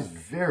which work. Is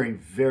very,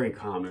 very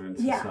common in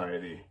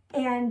society.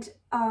 Yeah.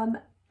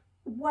 And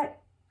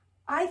what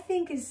I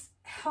think is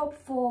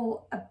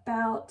helpful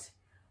about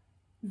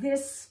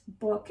this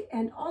book,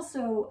 and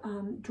also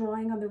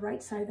Drawing on the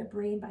Right Side of the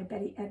Brain by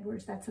Betty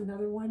Edwards, that's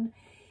another one,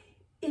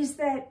 is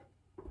that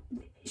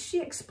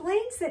she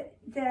explains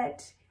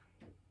that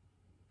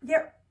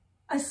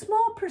a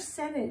small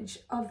percentage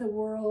of the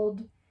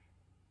world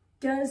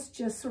does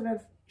just sort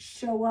of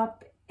show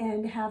up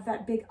and have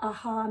that big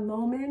aha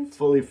moment.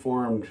 Fully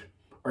formed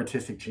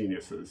artistic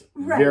geniuses.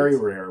 Right. Very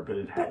rare, but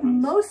it happens. But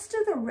most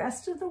of the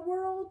rest of the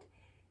world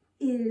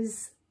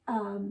is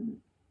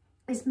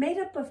made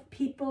up of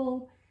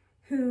people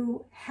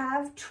who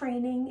have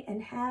training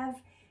and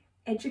have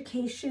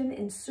education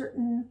in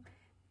certain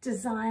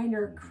design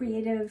or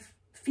creative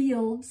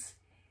fields,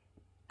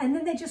 and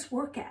then they just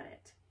work at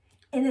it.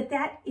 And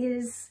that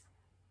is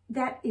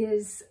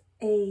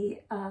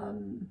a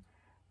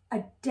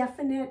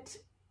definite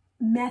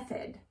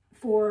method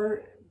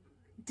for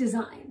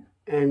design.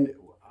 And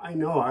I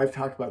know I've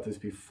talked about this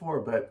before,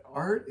 but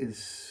art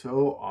is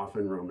so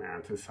often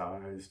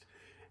romanticized,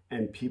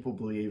 and people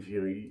believe,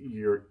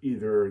 you're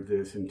either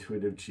this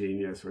intuitive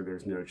genius or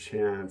there's no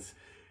chance.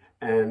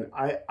 And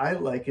I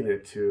liken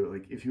it to,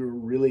 like, if you were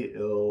really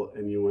ill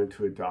and you went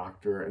to a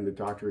doctor and the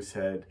doctor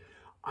said,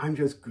 I'm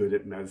just good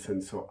at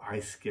medicine, so I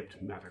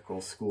skipped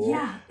medical school.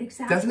 Yeah,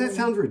 exactly. Doesn't that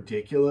sound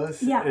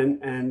ridiculous? Yeah.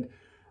 And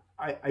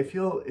I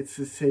feel it's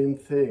the same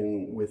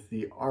thing with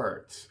the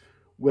arts.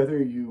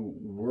 Whether you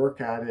work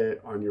at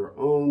it on your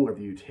own,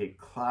 whether you take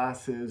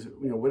classes,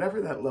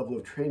 whatever that level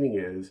of training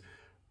is,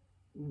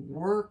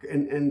 work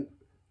and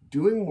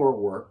doing more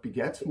work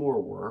begets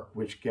more work,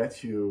 which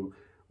gets you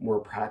more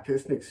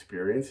practice and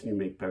experience, and you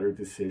make better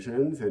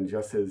decisions. And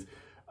just as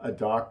a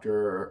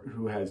doctor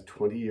who has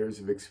 20 years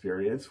of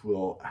experience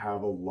will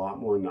have a lot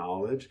more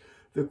knowledge,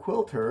 the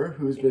quilter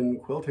who's been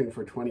quilting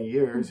for 20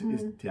 years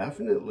is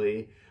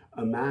definitely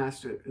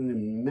amassed an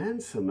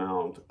immense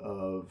amount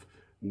of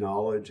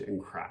knowledge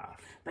and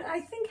craft. But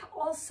I think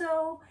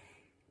also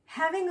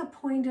having a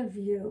point of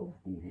view,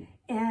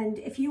 and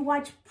if you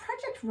watch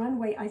Project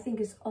Runway, I think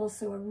is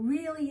also a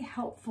really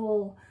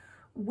helpful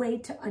way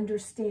to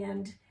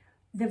understand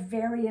the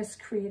various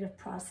creative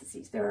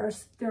processes. There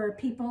are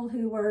people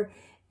who are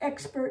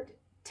expert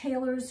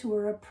tailors who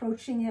are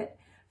approaching it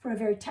from a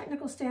very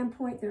technical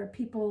standpoint. There are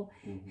people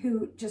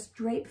who just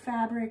drape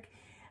fabric.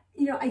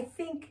 I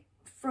think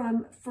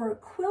for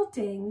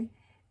quilting,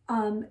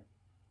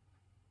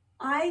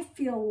 I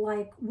feel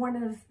like one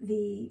of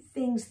the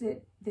things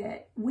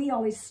that we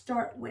always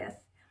start with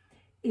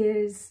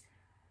is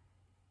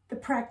the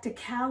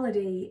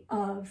practicality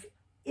of,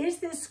 is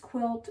this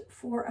quilt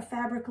for a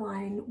fabric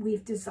line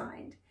we've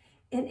designed?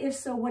 And if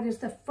so, what is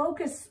the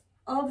focus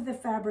of the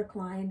fabric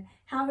line?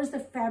 How is the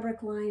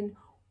fabric line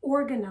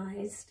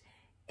organized?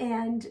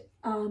 And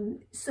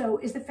so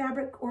is the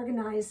fabric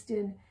organized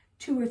in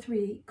 2 or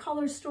 3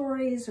 color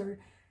stories,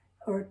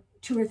 or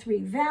 2 or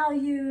 3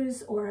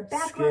 values, or a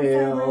background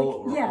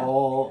fabric?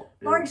 All,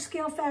 large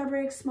scale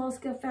fabrics, small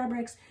scale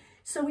fabrics.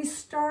 So we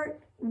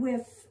start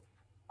with,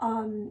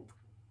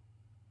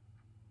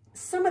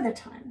 some of the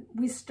time,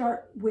 we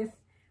start with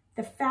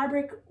the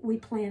fabric we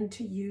plan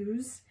to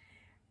use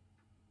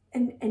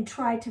and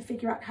try to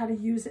figure out how to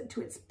use it to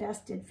its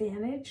best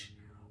advantage.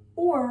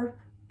 Or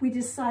we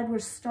decide we're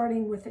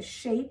starting with a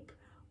shape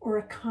or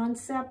a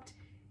concept,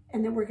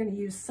 and then we're going to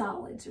use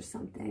solids or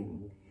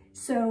something.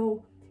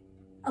 So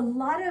a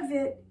lot of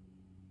it,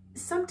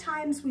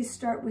 sometimes we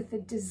start with the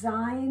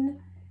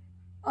design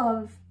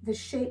of the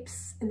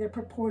shapes and the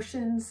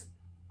proportions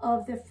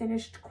of the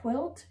finished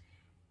quilt,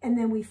 and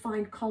then we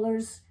find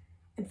colors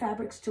and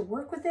fabrics to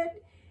work with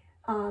it.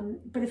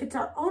 But if it's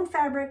our own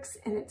fabrics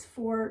and it's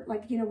for,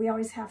 like, you know, we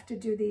always have to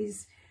do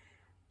these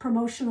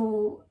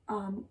promotional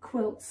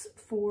quilts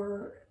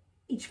for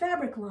each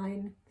fabric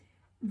line,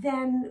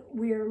 then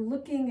we're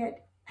looking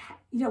at,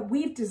 you know,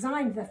 we've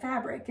designed the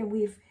fabric and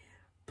we've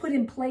put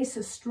in place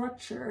a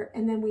structure,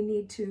 and then we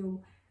need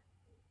to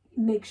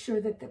make sure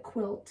that the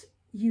quilt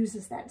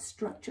uses that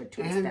structure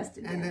to its best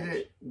advantage. And that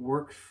it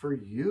works for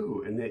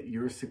you and that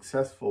you're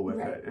successful with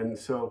Right. it. And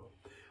so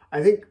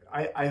I think,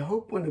 I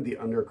hope one of the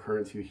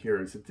undercurrents you hear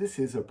is that this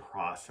is a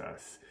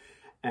process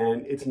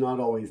and it's not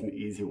always an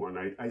easy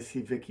one. I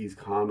see Vicky's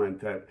comment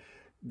that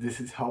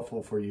this is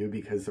helpful for you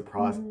because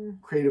the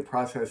creative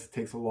process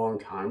takes a long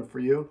time for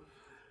you.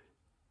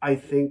 I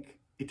think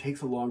it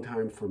takes a long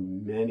time for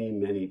many,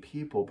 many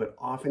people, but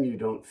often you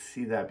don't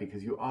see that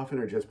because you often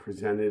are just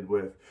presented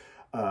with,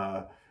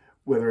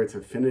 whether it's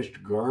a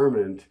finished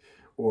garment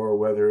or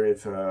whether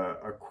it's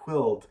a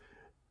quilt,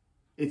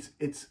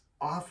 it's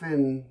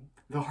often,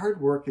 the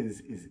hard work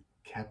is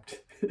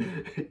kept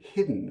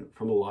hidden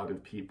from a lot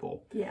of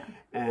people. Yeah.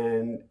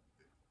 And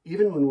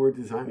even when we're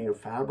designing a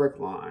fabric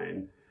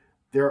line,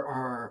 there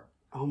are,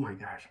 oh my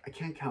gosh, I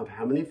can't count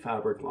how many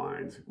fabric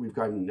lines. We've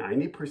gotten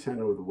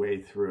 90% of the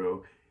way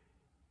through,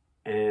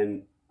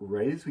 and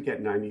right as we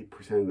get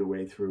 90% of the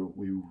way through,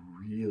 we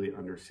really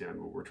understand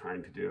what we're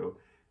trying to do.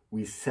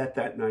 We set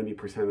that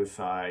 90%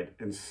 aside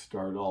and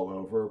start all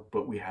over,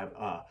 but we have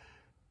a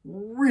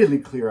really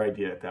clear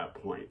idea at that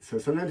point. So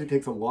sometimes it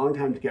takes a long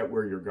time to get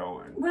where you're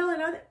going. Well,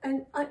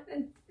 and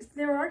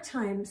there are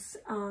times,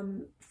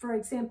 for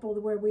example,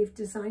 where we've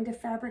designed a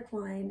fabric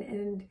line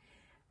and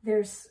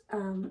there's,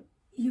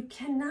 you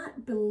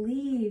cannot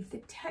believe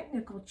the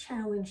technical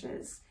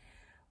challenges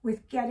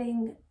with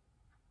getting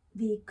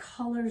the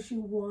colors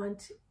you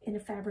want in a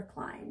fabric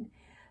line.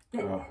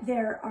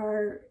 There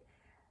are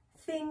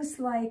things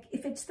like,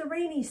 if it's the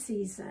rainy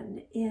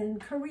season in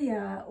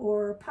Korea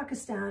or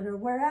Pakistan or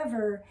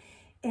wherever,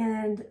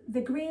 and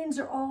the greens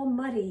are all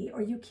muddy,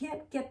 or you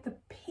can't get the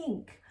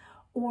pink,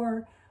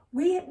 or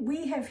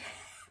we have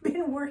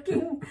been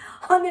working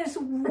on this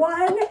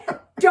one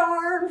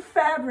darn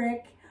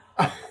fabric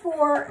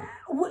for,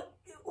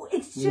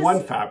 it's just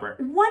one fabric.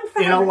 One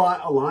fabric. In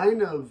a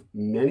line of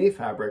many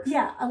fabrics.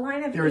 Yeah, a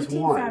line of there's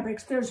 18 one.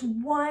 fabrics. There's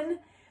one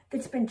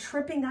that's been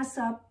tripping us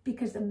up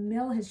because the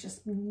mill has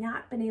just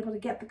not been able to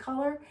get the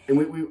color. And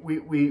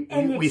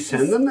we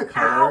send them the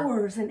color.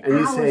 Hours and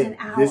you hours say, and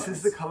hours. this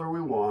is the color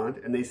we want.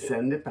 And they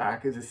send it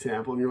back as a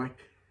sample. And you're like,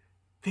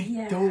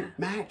 they don't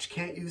match.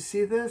 Can't you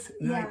see this?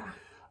 And like,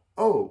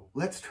 oh,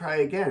 let's try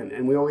again.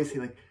 And we always say,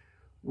 like,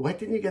 what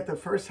didn't you get the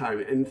first time?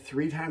 And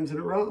 3 times in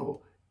a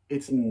row,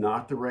 it's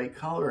not the right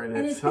color. And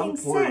at some point,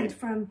 it's being sent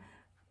from,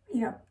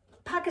 you know,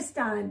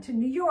 Pakistan to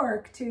New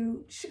York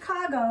to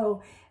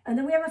Chicago, and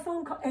then we have a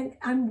phone call, and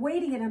I'm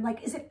waiting, and I'm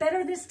like, "Is it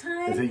better this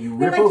time?"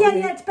 They're like,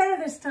 "Yeah, it's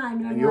better this time."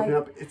 And I'm you like, open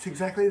up, it's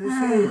exactly the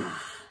same.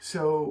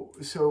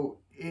 So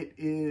it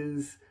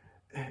is.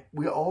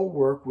 We all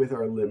work with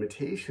our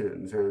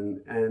limitations,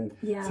 and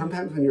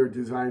sometimes when you're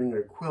designing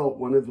a quilt,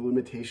 one of the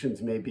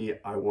limitations may be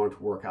I want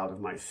to work out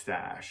of my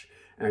stash,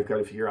 and I've got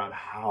to figure out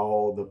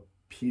how the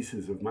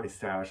pieces of my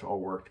stash all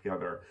work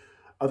together.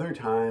 Other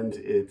times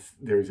it's,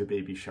 there's a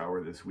baby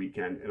shower this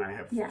weekend and I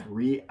have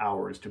 3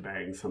 hours to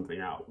bang something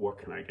out. What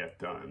can I get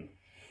done?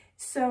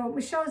 So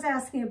Michelle is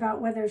asking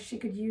about whether she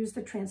could use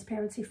the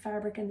transparency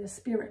fabric in the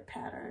spirit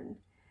pattern,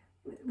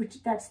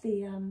 which that's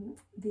the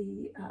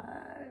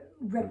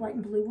red, white,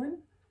 and blue one.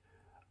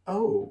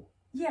 Oh.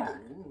 Yeah.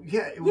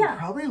 Yeah, it would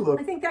probably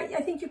look... I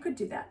think you could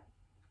do that.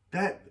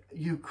 That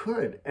you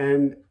could.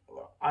 And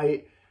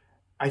I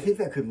think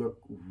that could look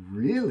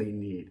really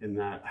neat in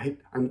that.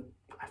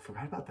 I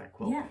forgot about that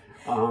quilt. Yeah.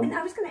 And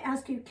I was going to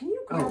ask you, can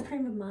you grab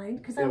frame of mind?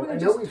 Because I want to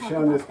just know we've talk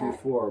shown about this that.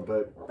 Before,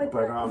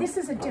 but this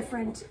is a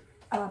different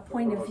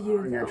point of view.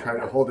 I'm going to try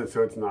to hold it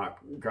so it's not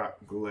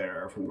got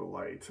glare from the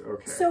lights.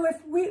 Okay. So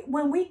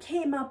when we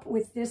came up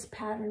with this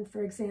pattern,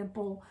 for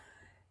example,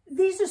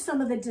 these are some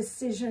of the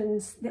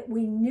decisions that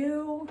we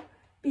knew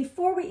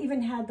before we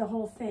even had the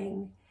whole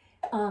thing.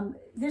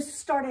 This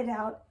started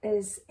out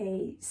as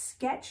a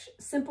sketch,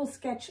 simple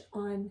sketch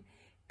on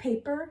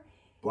paper.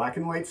 Black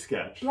and white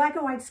sketch. Black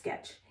and white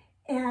sketch.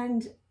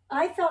 And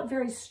I felt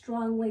very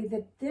strongly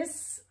that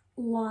this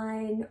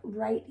line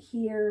right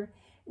here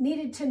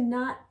needed to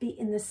not be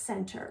in the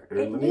center. And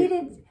it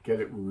needed... Get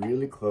it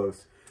really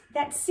close.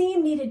 That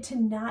seam needed to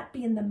not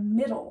be in the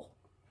middle.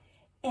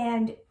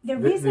 And the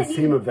reason... The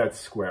seam of that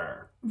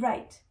square.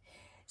 Right.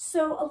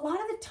 So a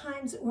lot of the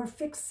times we're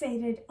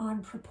fixated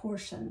on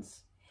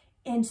proportions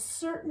and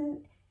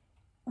certain,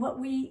 what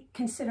we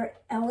consider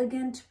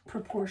elegant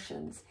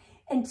proportions.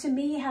 And to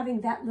me, having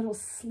that little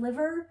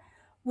sliver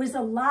was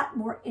a lot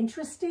more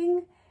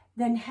interesting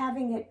than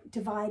having it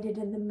divided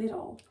in the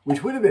middle.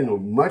 Which would have been a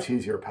much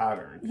easier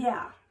pattern.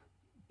 Yeah.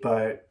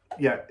 But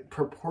yeah,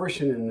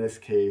 proportion in this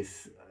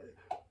case,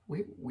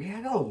 we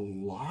had a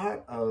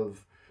lot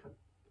of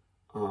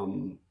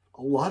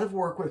a lot of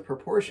work with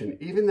proportion.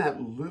 Even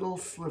that little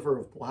sliver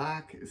of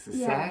black is the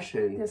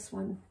sashing. This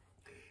one.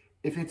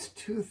 If it's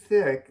too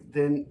thick,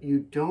 then you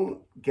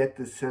don't get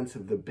the sense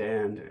of the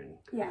banding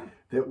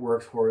that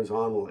works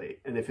horizontally.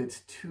 And if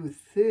it's too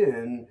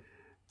thin,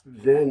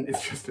 then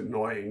it's just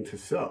annoying to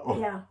sew.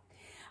 Yeah.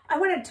 I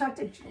want to talk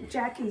to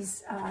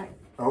Jackie's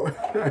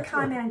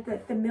comment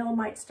that the mill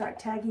might start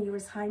tagging you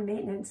as high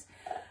maintenance.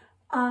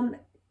 You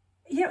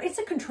know, it's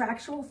a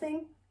contractual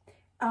thing.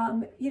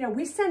 You know,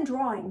 we send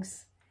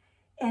drawings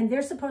and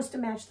they're supposed to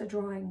match the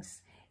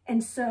drawings.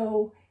 And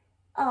so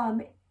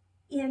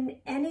in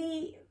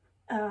any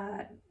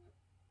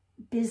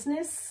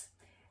business,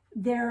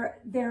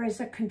 there is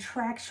a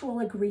contractual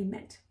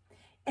agreement.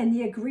 And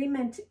the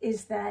agreement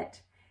is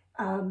that,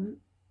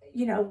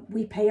 you know,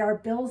 we pay our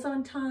bills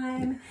on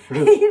time,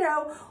 you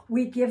know,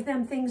 we give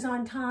them things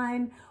on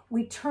time,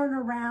 we turn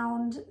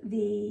around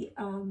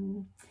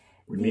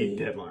we meet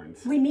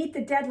deadlines. We meet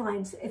the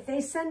deadlines. If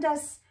they send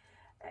us,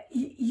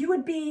 you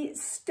would be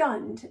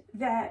stunned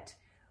that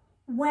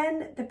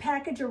when the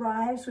package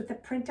arrives with the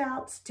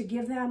printouts to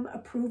give them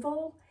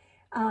approval,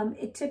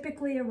 it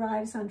typically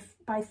arrives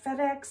by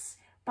FedEx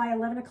by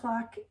 11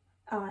 o'clock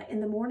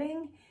in the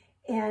morning,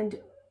 and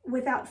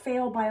without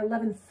fail by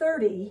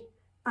 11:30,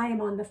 I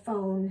am on the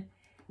phone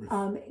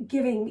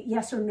giving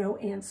yes or no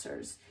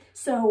answers.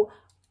 So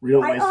we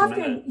don't waste a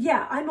minute.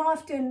 I'm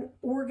often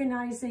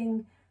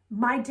organizing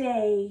my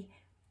day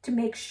to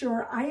make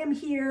sure I am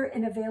here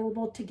and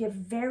available to give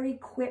very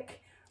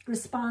quick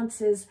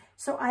responses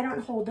so I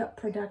don't hold up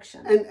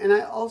production. And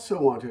I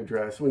also want to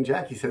address when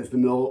Jackie says the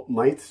mill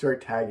might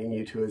start tagging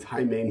you to as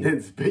high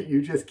maintenance, but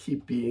you just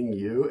keep being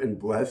you and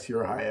bless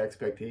your high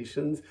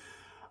expectations.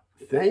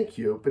 Thank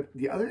you. But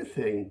the other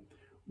thing,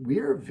 we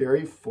are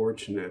very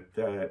fortunate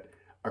that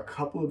a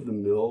couple of the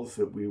mills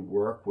that we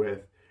work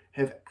with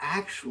have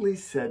actually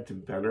said to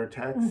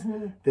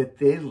Benartex that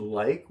they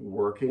like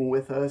working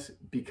with us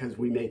because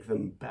we make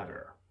them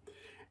better.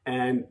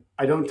 And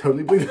I don't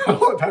totally believe that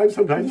all the time.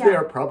 Sometimes they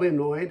are probably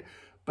annoyed.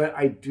 But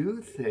I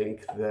do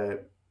think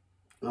that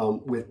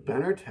with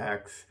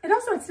Benartex... And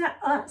also it's not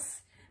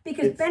us,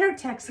 because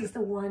Benartex is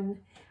the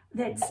one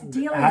that's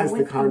dealing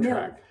with the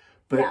contract.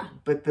 The mill.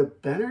 But the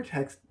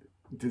Benartex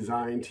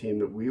design team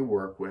that we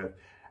work with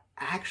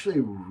actually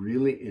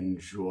really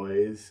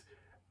enjoys,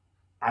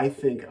 I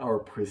think, our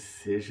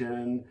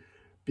precision,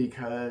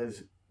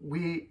 because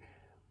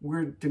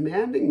we're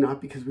demanding not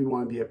because we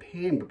want to be a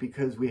pain, but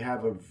because we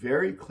have a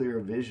very clear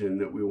vision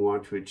that we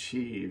want to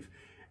achieve.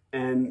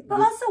 But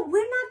also,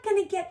 we're not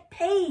going to get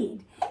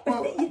paid.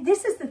 Well,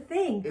 this is the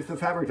thing. If the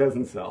fabric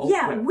doesn't sell.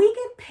 Yeah, we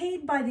get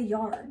paid by the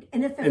yard.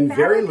 And if the fabric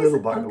very little,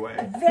 by the way.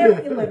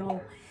 Very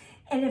little.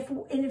 And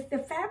if the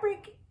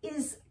fabric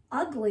is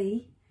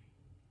ugly,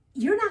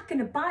 you're not going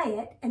to buy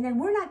it, and then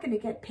we're not going to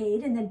get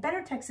paid, and then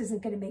Benartex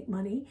isn't going to make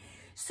money.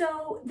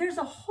 So there's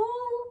a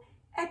whole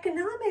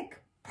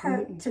economic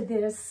part to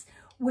this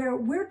where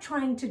we're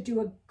trying to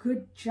do a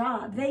good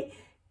job.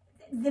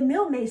 The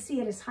mill may see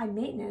it as high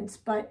maintenance,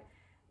 but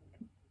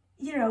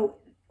you know,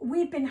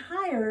 we've been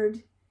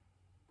hired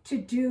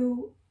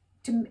to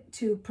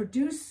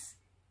produce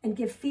and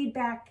give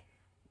feedback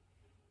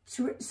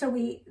so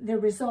the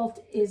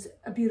result is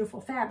a beautiful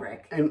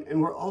fabric.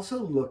 And we're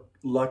also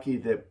lucky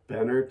that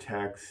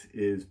Benartex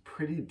is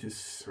pretty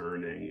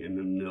discerning in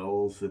the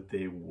mills that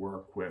they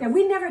work with. And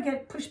we never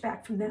get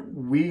pushback from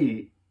them.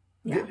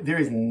 There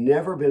has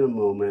never been a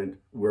moment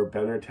where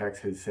Benartex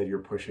has said you're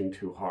pushing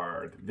too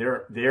hard.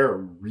 They're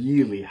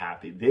really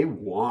happy. They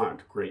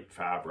want great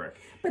fabric,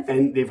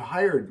 and they've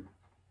hired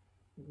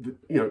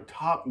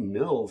top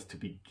mills to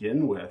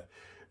begin with.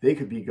 They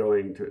could be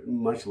going to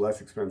much less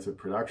expensive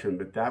production,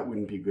 but that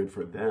wouldn't be good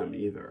for them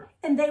either.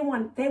 And they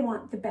want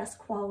the best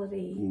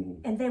quality,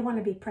 and they want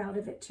to be proud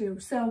of it too.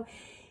 So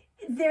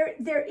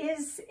there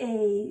is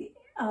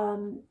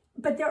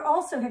but there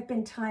also have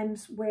been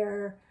times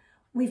where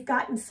we've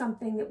gotten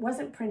something that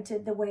wasn't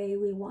printed the way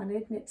we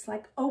wanted, and it's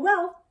like, oh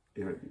well.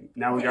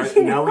 Now we have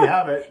it.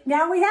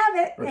 Now we have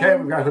it. Okay,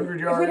 we've got 100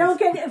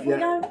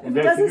 yards. If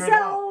it doesn't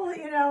sell,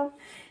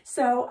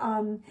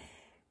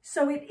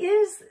 So it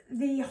is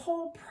the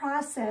whole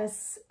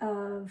process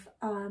of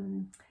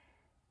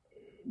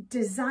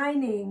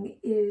designing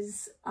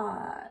is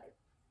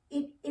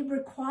it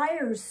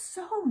requires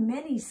so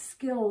many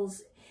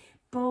skills,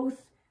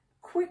 both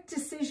quick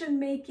decision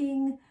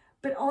making,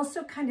 but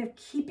also kind of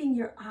keeping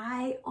your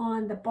eye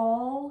on the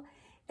ball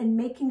and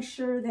making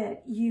sure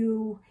that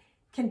you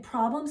can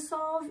problem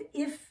solve.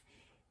 If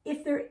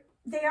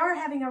they are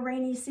having a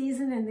rainy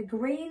season and the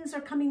grains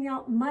are coming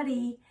out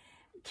muddy,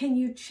 can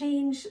you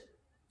change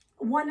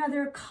one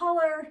other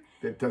color?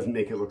 That doesn't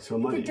make it look so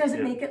muddy. It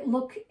doesn't make it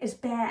look as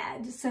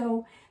bad.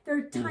 So there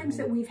are times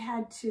that we've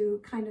had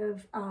to kind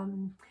of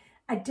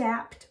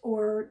adapt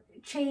or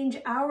change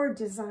our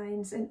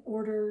designs in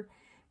order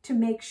to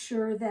make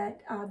sure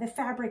that the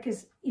fabric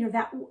is,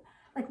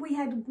 like we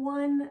had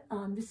one,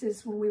 this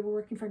is when we were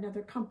working for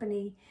another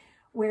company,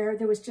 where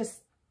there was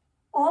just,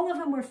 all of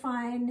them were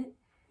fine,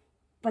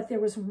 but there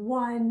was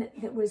one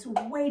that was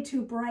way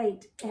too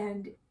bright,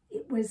 and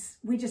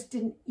we just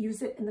didn't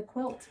use it in the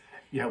quilt.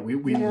 Yeah, we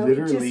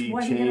literally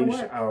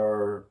changed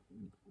our,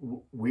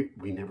 we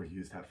never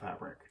used that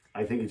fabric.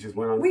 I think it just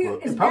went on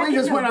close. It probably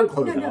just went on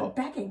close. No,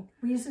 backing.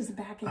 We used it as a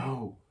backing.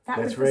 Oh,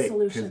 that's right. The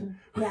solution.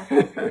 Yeah.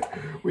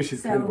 Which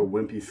is kind of a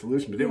wimpy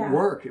solution, but it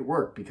worked. It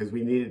worked because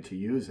we needed to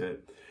use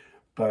it,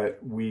 but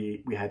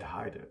we had to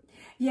hide it.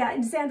 Yeah,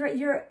 and Sandra,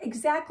 you're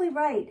exactly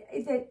right.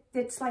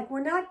 It's like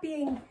we're not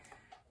being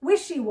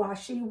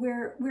wishy-washy.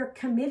 We're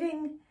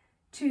committing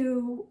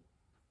to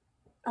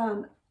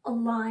a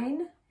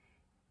line.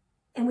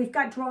 And we've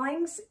got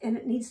drawings, and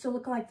it needs to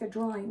look like the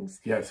drawings.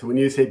 Yeah, so when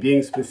you say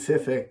being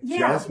specific,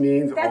 just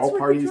means all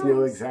parties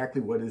know exactly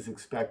what is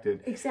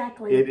expected.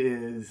 Exactly. It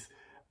is,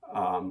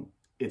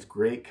 it's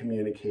great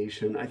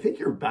communication. I think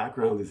your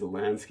background as a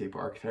landscape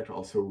architect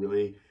also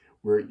really,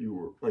 where you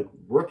were like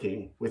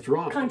working with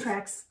drawings.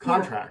 Contracts.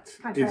 Contracts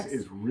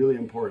is really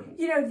important.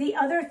 You know, the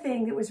other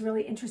thing that was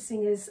really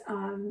interesting is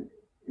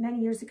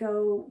many years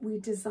ago, we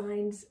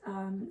designed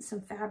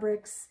some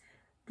fabrics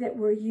that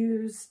were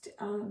used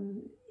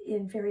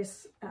in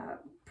various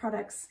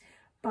products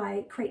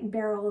by Crate and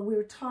Barrel, and we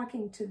were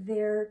talking to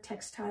their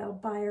textile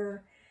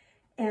buyer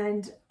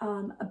and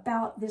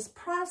about this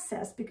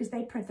process because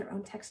they print their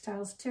own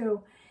textiles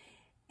too.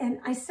 And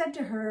I said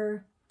to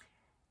her,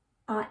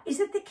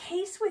 is it the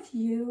case with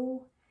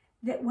you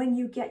that when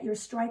you get your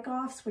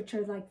strike-offs, which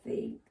are like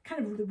the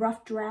kind of the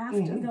rough draft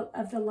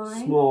of the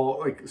line, small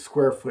like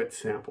square foot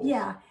samples,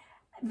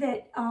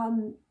 that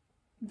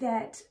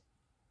that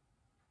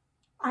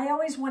I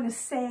always want to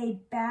say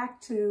back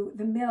to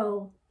the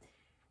mill,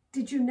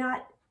 did you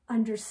not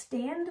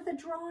understand the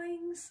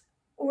drawings,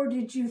 or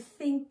did you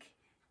think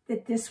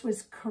that this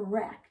was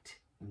correct?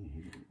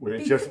 When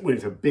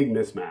it's a big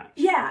mismatch.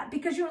 Yeah,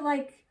 because you're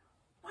like,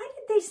 why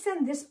did they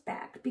send this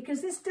back?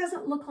 Because this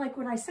doesn't look like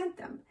what I sent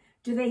them.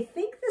 Do they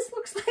think this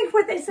looks like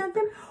what they sent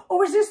them? Or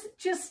was this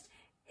just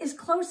as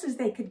close as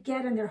they could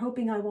get and they're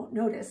hoping I won't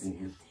notice?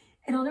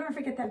 And I'll never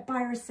forget that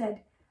buyer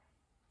said,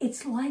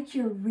 it's like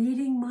you're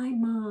reading my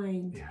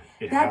mind.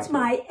 Yeah, that's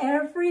my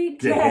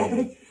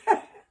everyday.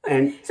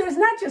 And so it's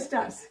not just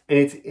us. And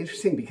it's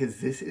interesting because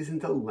this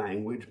isn't a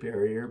language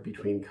barrier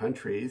between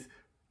countries.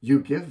 You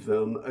give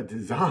them a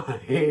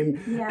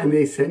design and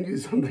they send you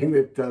something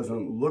that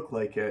doesn't look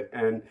like it.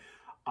 And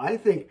I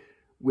think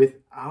with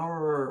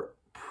our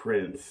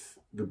prints,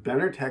 the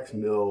Benertex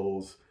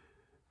mills,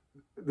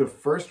 the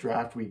first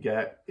draft we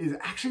get is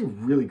actually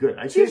really good.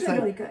 I'd say it's like,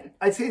 really good.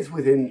 I'd say it's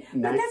within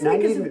but that's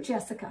because of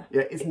Jessica.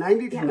 Yeah, it's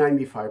 90 to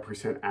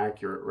 95%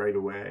 accurate right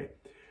away.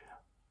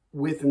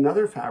 With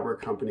another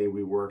fabric company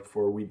we worked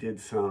for, we did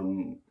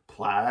some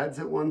plaids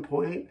at one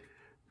point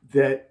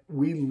that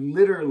we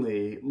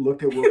literally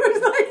looked at.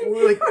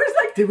 What,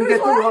 did we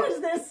get the wrong?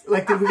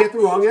 Did we get the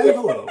wrong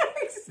envelope?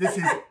 Exactly. This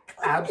is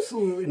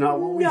absolutely not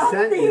what we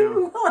sent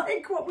you.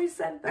 Like what we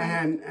sent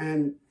them.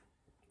 And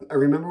I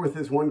remember with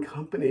this one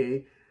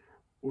company,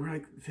 we're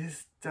like,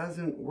 this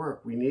doesn't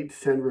work. We need to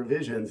send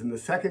revisions. And the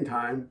second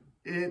time,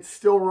 it's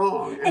still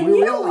wrong. And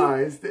we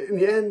realized that in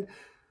the end,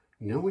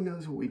 no one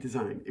knows what we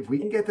designed. If we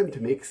can get them to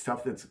make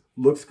stuff that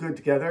looks good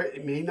together,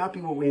 it may not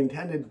be what we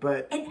intended,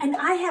 but... And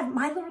I have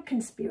my little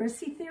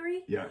conspiracy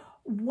theory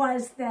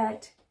was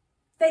that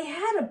they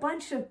had a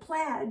bunch of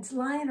plaids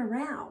lying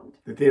around.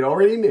 That they'd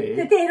already made.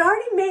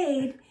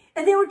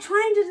 And they were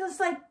trying to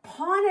just like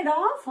pawn it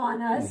off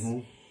on us.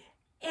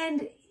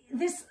 And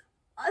this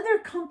other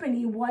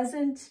company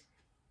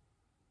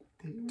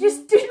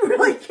just didn't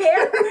really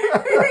care.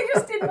 They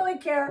just didn't really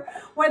care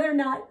whether or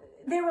not,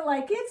 they were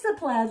like, it's a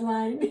plaid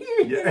line,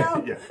 you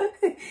know?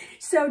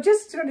 So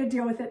just sort of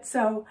deal with it.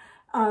 So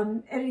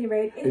at any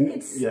rate,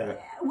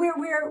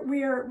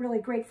 we're really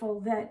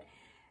grateful that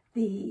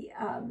the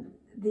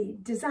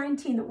design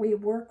team that we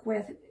work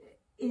with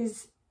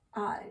is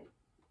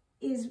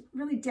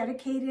really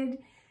dedicated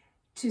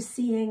to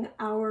seeing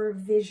our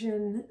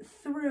vision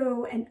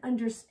through and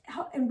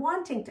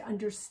wanting to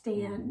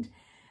understand.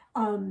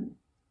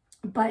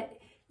 But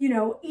you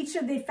know, each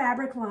of the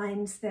fabric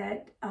lines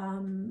that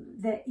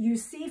that you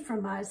see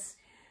from us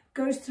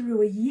goes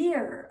through a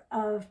year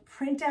of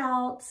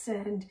printouts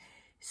and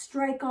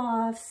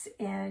strike-offs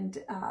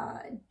and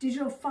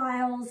digital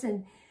files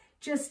and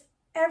just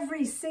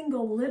every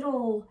single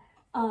little,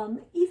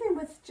 even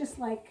with just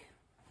like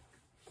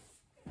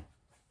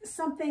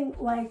something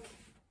like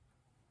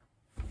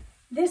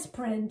this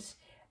print,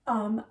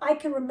 I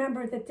can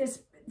remember that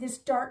this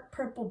dark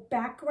purple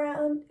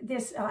background,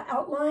 this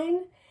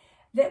outline,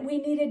 that we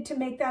needed to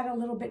make that a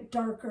little bit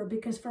darker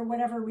because for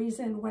whatever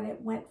reason, when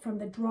it went from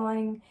the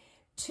drawing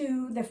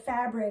to the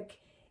fabric,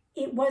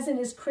 it wasn't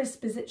as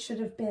crisp as it should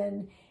have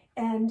been.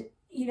 And,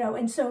 you know,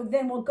 and so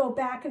then we'll go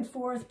back and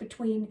forth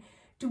between,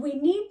 do we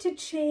need to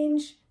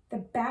change the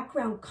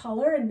background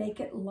color and make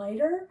it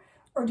lighter?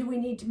 Or do we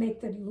need to make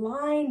the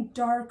line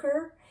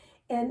darker?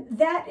 And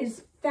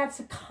that's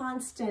a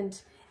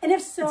constant. And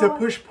if so, it's a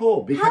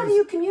push-pull. How do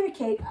you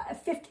communicate?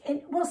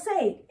 And we'll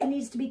say it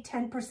needs to be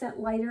 10%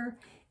 lighter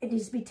It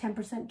needs to be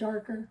 10%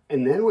 darker.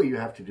 And then what you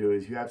have to do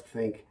is you have to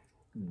think,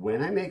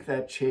 when I make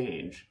that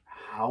change,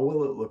 how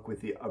will it look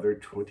with the other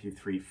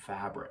 23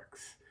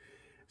 fabrics?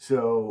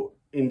 So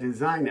in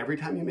design, every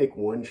time you make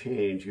one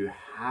change, you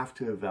have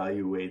to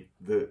evaluate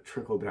the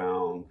trickle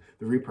down,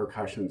 the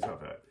repercussions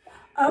of it.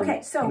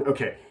 Okay, so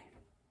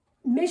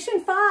Mission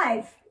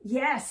 5,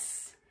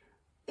 yes.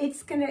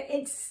 It's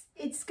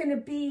gonna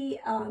be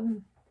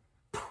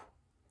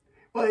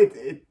well,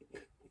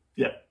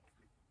 yeah.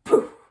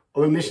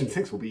 Although Mission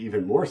 6 will be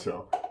even more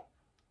so.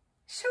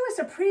 Show us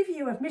a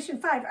preview of Mission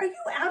 5. Are you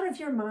out of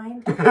your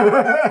mind? Are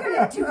you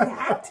going to do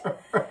that?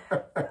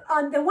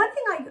 The one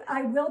thing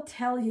I will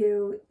tell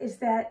you is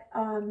that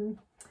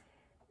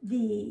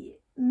the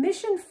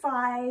Mission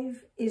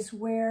 5 is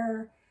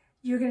where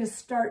you're going to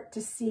start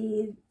to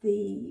see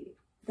the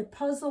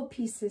puzzle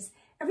pieces.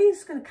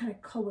 Everything's going to kind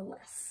of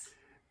coalesce.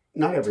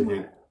 Not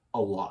everything. Tomorrow. A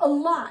lot. A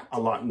lot. A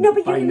lot. No,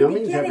 but by no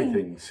means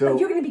everything. So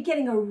you're going to be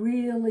getting a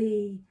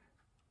really...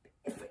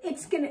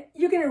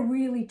 you're gonna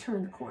really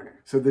turn the corner.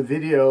 So the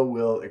video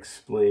will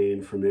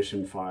explain for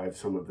Mission 5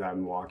 some of that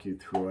and walk you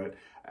through it.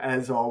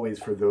 As always,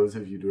 for those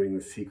of you doing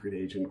the Secret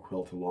Agent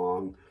Quilt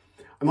Along,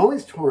 I'm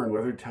always torn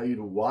whether to tell you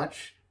to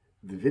watch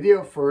the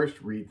video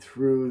first, read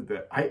through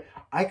the...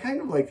 I kind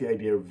of like the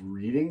idea of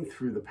reading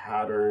through the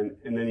pattern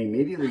and then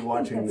immediately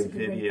watching the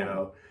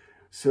video,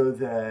 so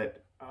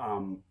that,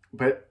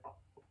 but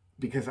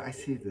because I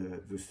see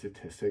the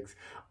statistics,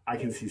 I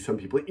can see some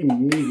people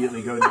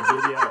immediately go to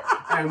the video.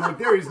 And I'm like,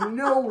 there is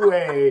no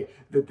way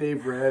that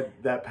they've read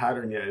that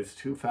pattern yet. It's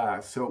too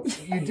fast. So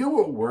you do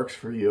what works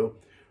for you.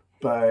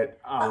 But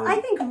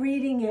I think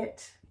reading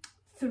it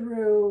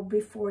through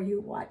before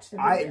you watch the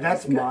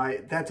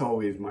video. That's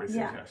always my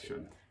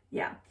suggestion.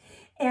 Yeah.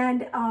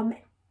 And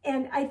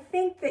I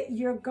think that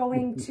you're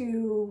going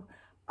to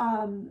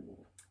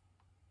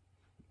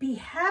be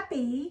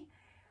happy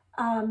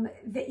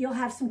that you'll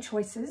have some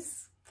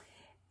choices,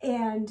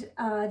 and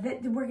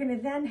that we're going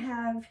to then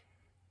have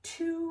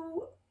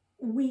 2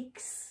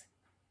 weeks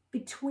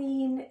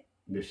between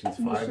Missions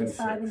 5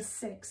 and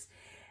 6.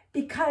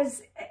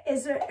 Because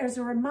as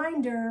a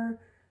reminder,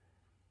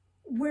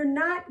 we're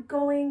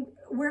going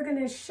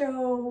to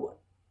show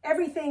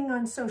everything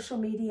on social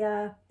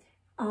media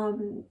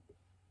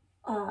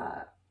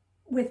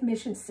with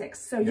Mission 6.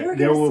 So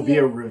there will be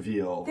a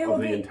reveal of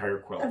the entire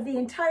quilt. Of the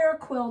entire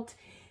quilt.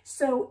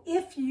 So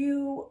if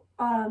you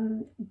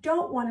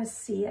don't want to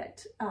see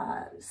it,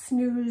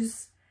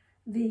 snooze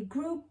the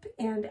group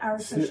and our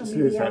social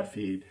media. Snooze that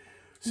feed.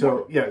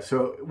 So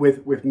so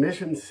with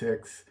Mission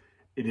 6,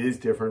 it is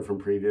different from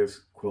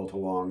previous quilt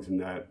alongs in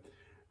that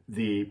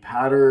the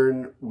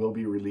pattern will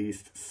be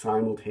released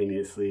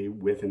simultaneously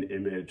with an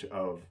image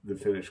of the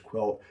finished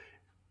quilt.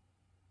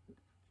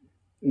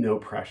 No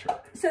pressure.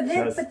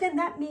 But then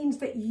that means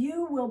that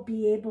you will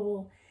be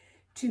able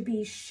to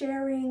be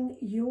sharing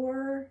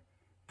your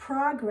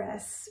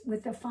progress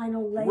with the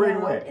final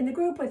layout in the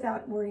group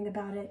without worrying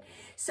about it.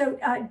 So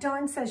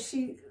Dawn says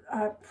she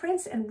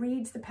prints and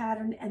reads the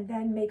pattern and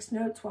then makes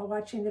notes while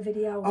watching the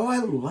video. Oh, I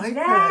like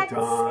that,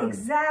 Dawn. That's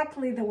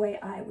exactly the way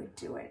I would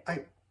do it.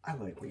 I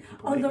like when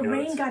people make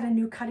Lorraine notes. got a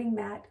new cutting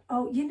mat.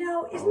 Oh, you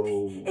know, it's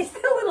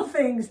the little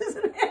things,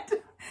 isn't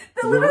it?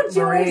 The little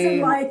joys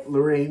in life.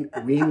 Lorraine,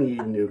 we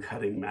need new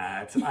cutting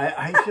mats.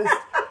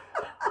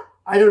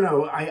 I don't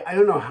know. I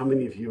don't know how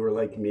many of you are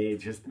like me.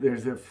 Just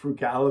there's a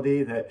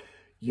frugality that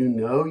you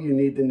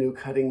need the new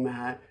cutting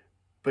mat,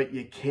 but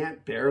you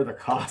can't bear the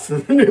cost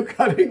of the new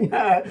cutting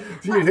mat.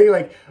 So you think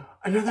like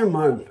another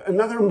month.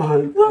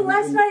 Well,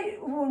 last night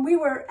when we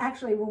were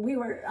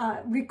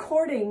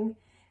recording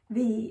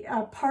the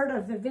part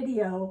of the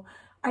video,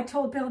 I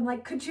told Bill, I'm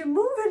like, could you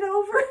move it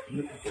over?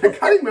 The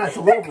cutting mat's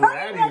a little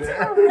ratty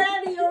there. A little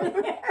ratty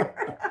over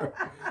there.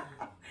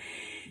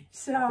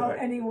 So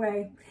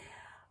anyway.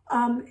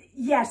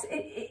 Yes,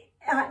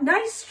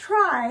 nice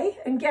try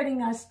in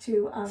getting us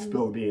to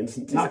spill the beans.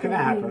 It's not going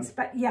to happen.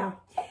 But yeah,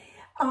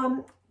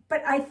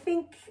 but I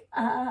think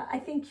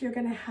you're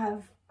going to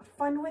have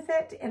fun with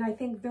it, and I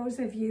think those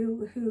of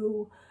you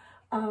who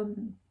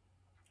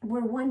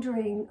were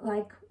wondering,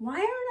 like, why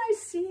aren't I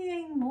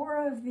seeing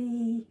more of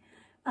the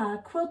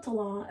quilt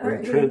along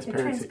or the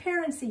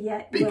transparency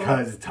yet?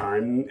 Because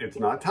it's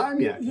not time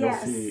yet.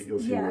 Yes, you'll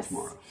see more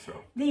tomorrow. So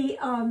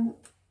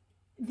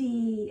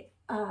the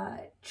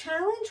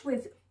challenge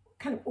with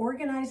kind of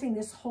organizing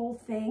this whole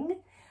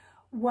thing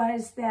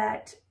was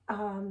that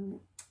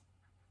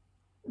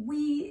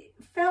we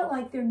felt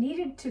like there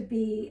needed to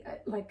be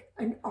like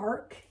an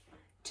arc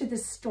to the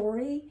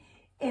story,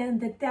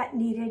 and that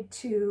needed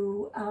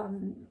to,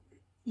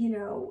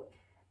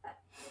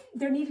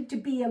 there needed to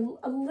be a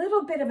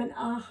little bit of an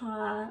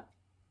aha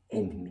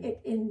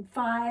in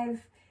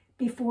 5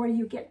 before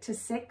you get to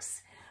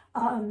 6.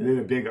 And then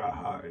a big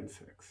aha in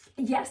 6.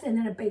 Yes, and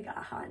then a big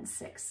aha in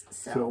 6.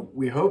 So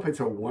we hope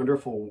it's a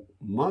wonderful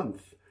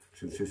month,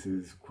 since this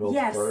is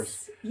Quilts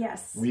First.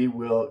 Yes. We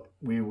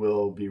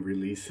will be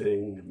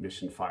releasing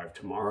Mission 5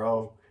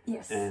 tomorrow,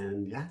 Yes.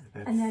 And yeah,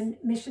 and then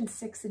mission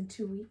 6 in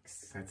 2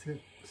 weeks. That's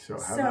it. So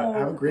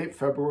have a great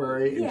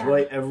February. Yeah.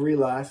 Enjoy every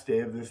last day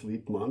of this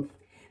leap month.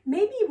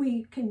 Maybe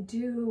we can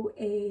do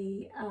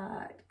a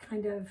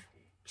kind of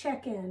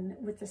check-in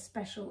with the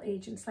special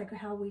agents, like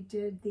how we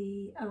did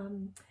the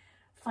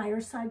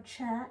fireside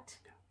chat.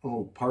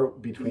 Oh,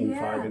 part between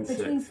 5 and 6.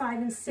 Between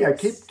 5 and 6. Yeah,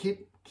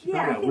 keep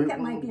I think that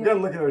might be. We gotta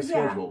look at our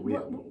schedule.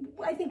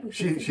 I think we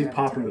should. She's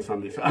popping this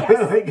on me. So.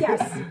 Yes,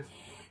 yes.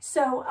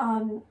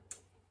 So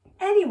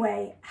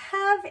anyway,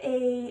 have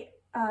a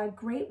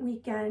great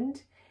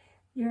weekend.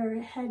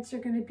 Your heads are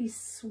going to be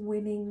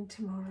swimming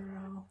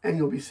tomorrow, and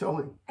you'll be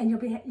sewing, and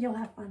you'll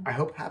have fun. I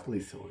hope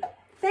happily sewing.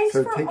 Thanks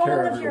for all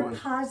of your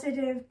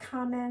positive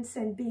comments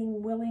and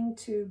being willing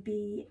to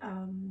be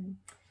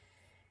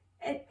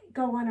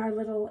go on our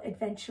little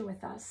adventure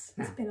with us.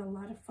 It's been a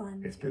lot of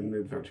fun. It's been an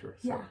adventure.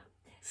 So. Yeah.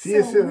 See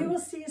you soon. We will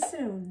see you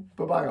soon.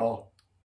 Bye-bye all.